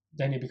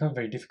 then it becomes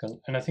very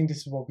difficult. And I think this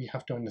is what we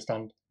have to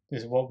understand.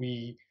 This is what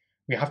we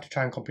have to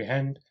try and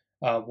comprehend.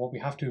 What we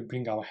have to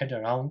bring our head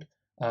around,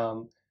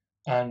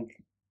 and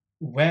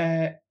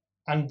where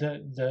and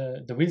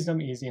the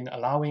wisdom is in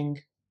allowing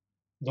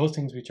those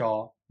things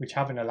which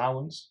have an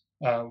allowance,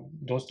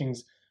 those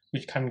things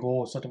which can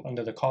go sort of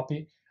under the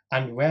carpet,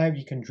 and where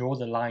we can draw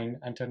the line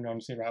and turn around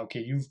and say, right, okay,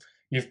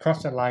 you've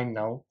crossed the line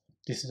now.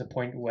 This is a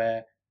point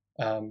where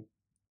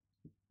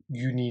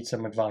you need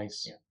some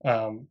advice.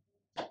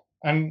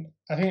 And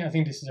I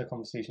think this is a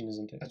conversation,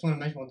 isn't it? I just want to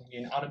mention one thing.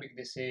 In Arabic,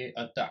 they say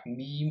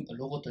at-ta'mim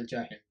lughat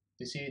al-jahil.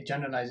 They say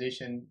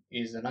generalization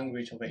is the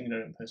language of an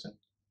ignorant person.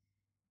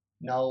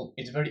 Now,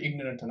 it's very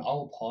ignorant on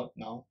our part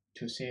now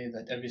to say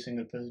that every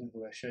single person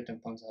who wears shirt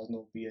and pants has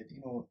no beard.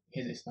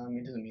 His Islam,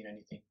 it doesn't mean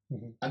anything.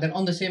 And then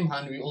on the same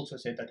hand, we also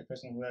said that the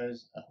person who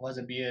has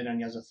a beard and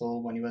he has a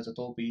thobe, when he wears a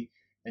topi,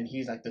 then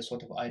he's like the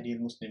sort of ideal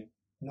Muslim.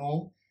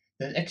 No,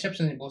 there's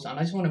exceptions in both. And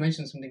I just want to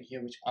mention something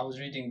here which I was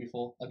reading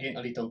before. Again,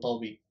 Ali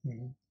Taltawi,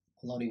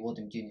 Allah reward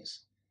him,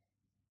 genius.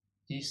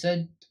 He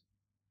said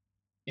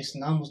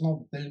Islam was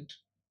not built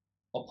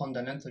upon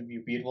the length of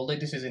your beard. Well,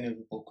 this is in his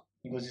book.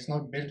 He goes, it's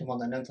not built upon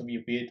the length of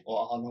your beard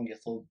or how long your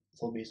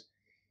thobe is.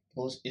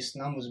 He goes,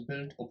 Islam was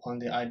built upon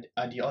the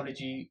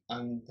ideology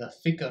and the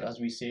fikr, as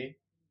we say,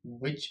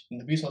 which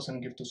Nabi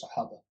Sallallahu gave to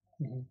Sahaba.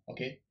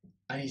 Okay?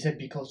 And he said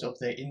because of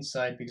their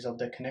insight, because of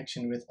their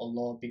connection with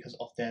Allah, because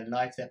of their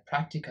life, their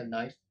practical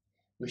life,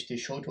 which they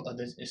show to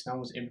others, Islam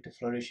was able to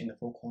flourish in the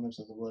four corners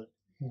of the world.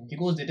 He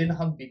goes, they didn't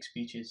have big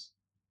speeches.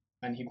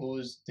 And he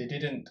goes, they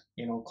didn't,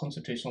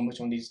 concentrate so much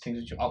on these things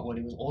which are outward.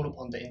 It was all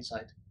upon the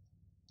inside.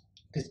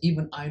 Because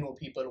even I know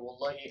people,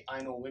 wallahi,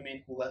 I know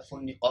women who wear full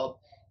niqab,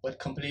 but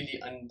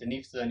completely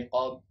underneath the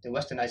niqab, they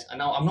westernized. And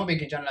now I'm not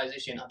making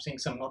generalization, I'm saying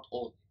some, not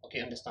all. Okay,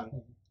 understand?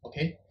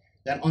 Okay?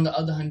 Then on the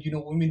other hand,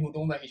 women who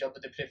don't wear hijab,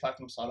 but they pray 5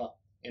 times salah,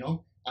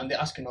 and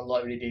they're asking Allah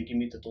every day, give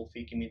me the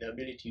tawfiq, give me the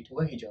ability to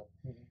wear hijab.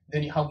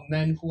 Then you have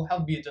men who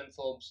have beards and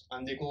thobes,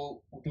 and they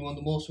go doing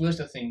the most worst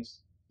of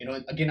things.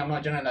 Again, I'm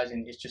not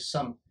generalizing, it's just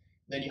some.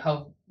 Then you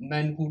have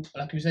men who,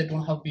 like we said,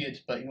 don't have beards,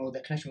 but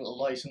their connection with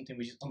Allah is something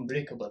which is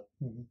unbreakable.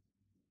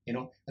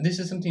 And this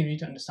is something we need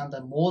to understand,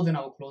 that more than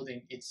our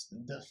clothing, it's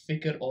the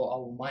fikr or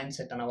our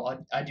mindset and our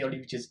ideology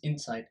which is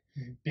inside.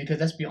 Because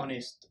let's be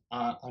honest,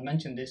 I'll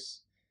mention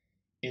this,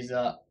 is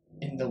that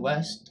in the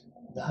West,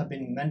 there have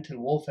been mental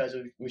warfare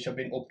which have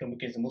been opened up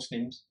against the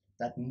Muslims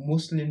that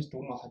Muslims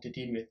don't know how to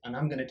deal with. And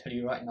I'm going to tell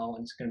you right now,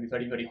 and it's going to be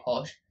very, very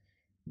harsh,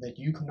 that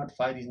you cannot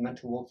fight these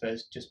mental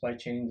warfares just by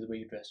changing the way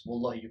you dress.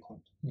 Wallahi, you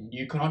can't.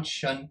 You cannot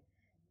shun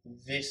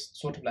this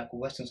sort of like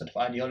Western sort of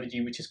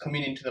ideology which is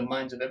coming into the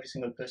minds of every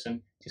single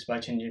person just by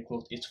changing your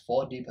clothes. It's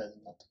far deeper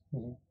than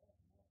that.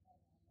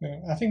 Yeah,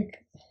 I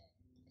think,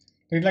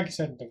 like you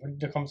said,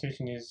 the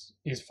conversation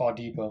is far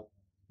deeper,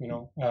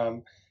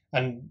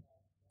 and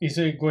is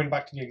going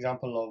back to the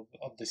example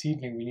of the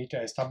seedling, we need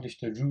to establish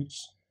the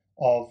roots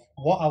of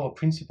what our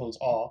principles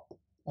are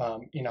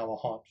in our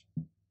heart.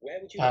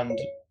 And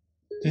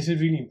this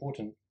is really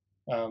important.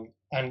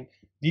 And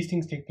these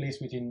things take place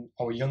within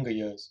our younger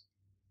years.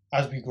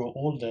 As we grow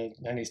older,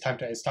 then it's time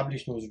to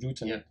establish those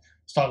roots and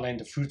start letting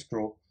the fruits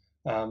grow.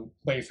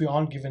 But if we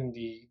aren't given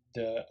the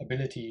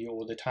ability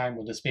or the time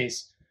or the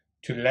space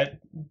to let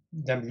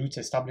them roots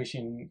establish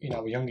in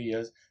our younger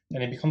years,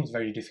 then it becomes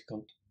very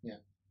difficult.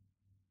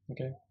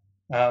 Okay.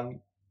 I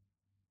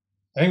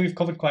think we've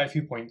covered quite a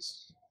few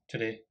points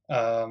today.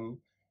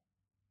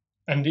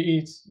 And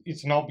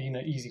it's not been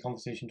an easy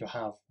conversation to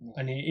have,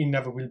 and it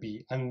never will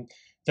be. And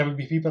there will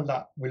be people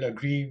that will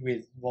agree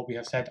with what we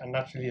have said, and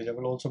naturally there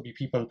will also be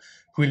people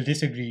who will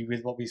disagree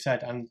with what we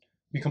said, and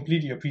we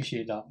completely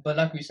appreciate that. But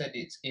like we said,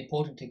 it's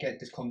important to get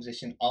this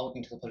conversation out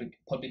into the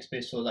public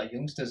space so that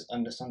youngsters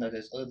understand that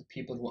there's other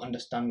people who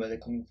understand where they're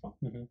coming from.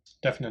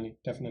 Definitely.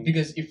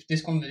 Because if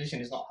this conversation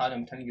is not had,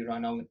 I'm telling you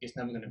right now, it's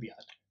never going to be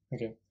had.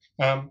 Okay.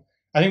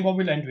 I think what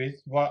we'll end with,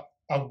 what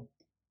I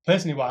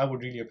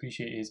would really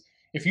appreciate is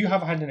if you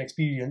have had an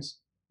experience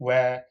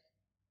where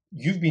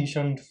you've been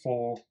shunned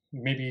for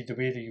maybe the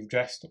way that you've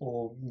dressed,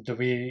 or the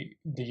way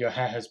that your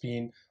hair has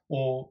been,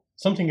 or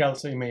something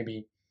else it may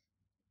be,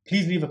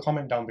 please leave a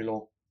comment down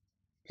below.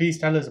 Please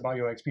tell us about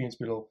your experience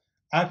below.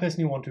 I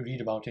personally want to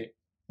read about it.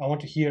 I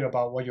want to hear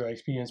about what your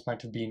experience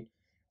might have been.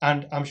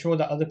 And I'm sure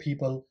that other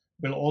people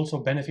will also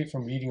benefit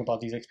from reading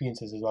about these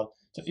experiences as well.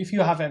 So if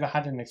you have ever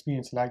had an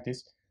experience like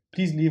this,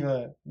 please leave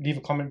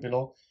a comment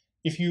below.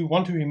 If you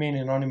want to remain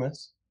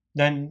anonymous,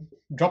 then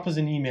drop us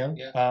an email.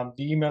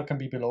 The email can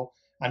be below,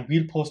 and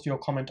we'll post your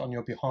comment on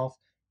your behalf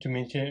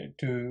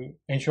to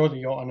ensure that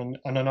your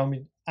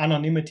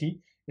anonymity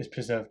is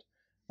preserved.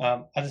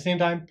 At the same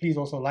time, please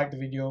also like the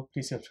video.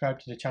 Please subscribe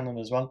to the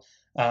channel as well,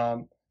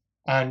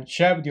 and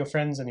share with your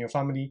friends and your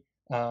family,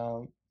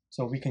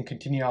 so we can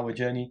continue our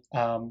journey,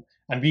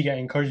 and we get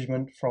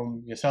encouragement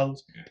from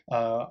yourselves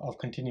of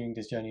continuing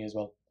this journey as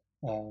well.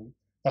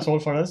 That's all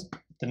for us.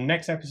 The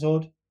next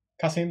episode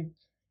Kasim,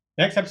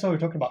 next episode we're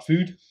talking about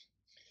food. Is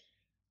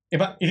it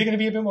going to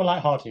be a bit more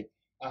light-hearted?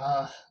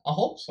 I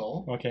hope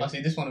so. Okay.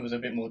 Obviously, this one was a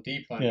bit more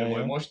deeper and a bit more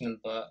emotional,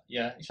 but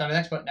yeah, inshallah,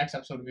 next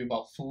episode will be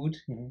about food.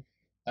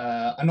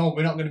 I know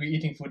we're not going to be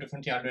eating food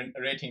differently and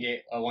rating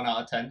it a 1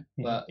 out of 10,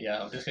 but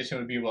yeah, our discussion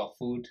will be about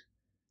food,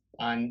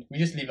 and we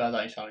just leave it at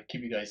that, inshallah,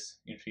 keep you guys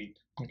intrigued.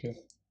 Okay.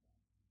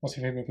 What's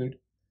your favorite food?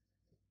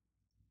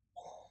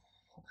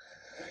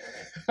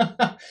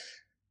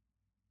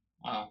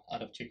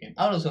 Out of chicken.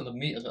 Out of the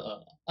meat,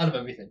 out of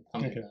everything.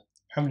 Okay.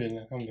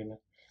 Alhamdulillah.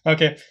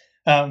 Okay.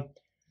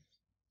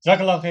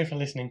 Jazakallah khair for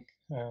listening.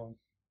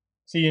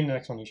 See you in the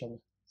next one, inshallah.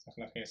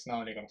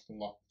 Assalamu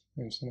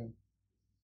alaikum.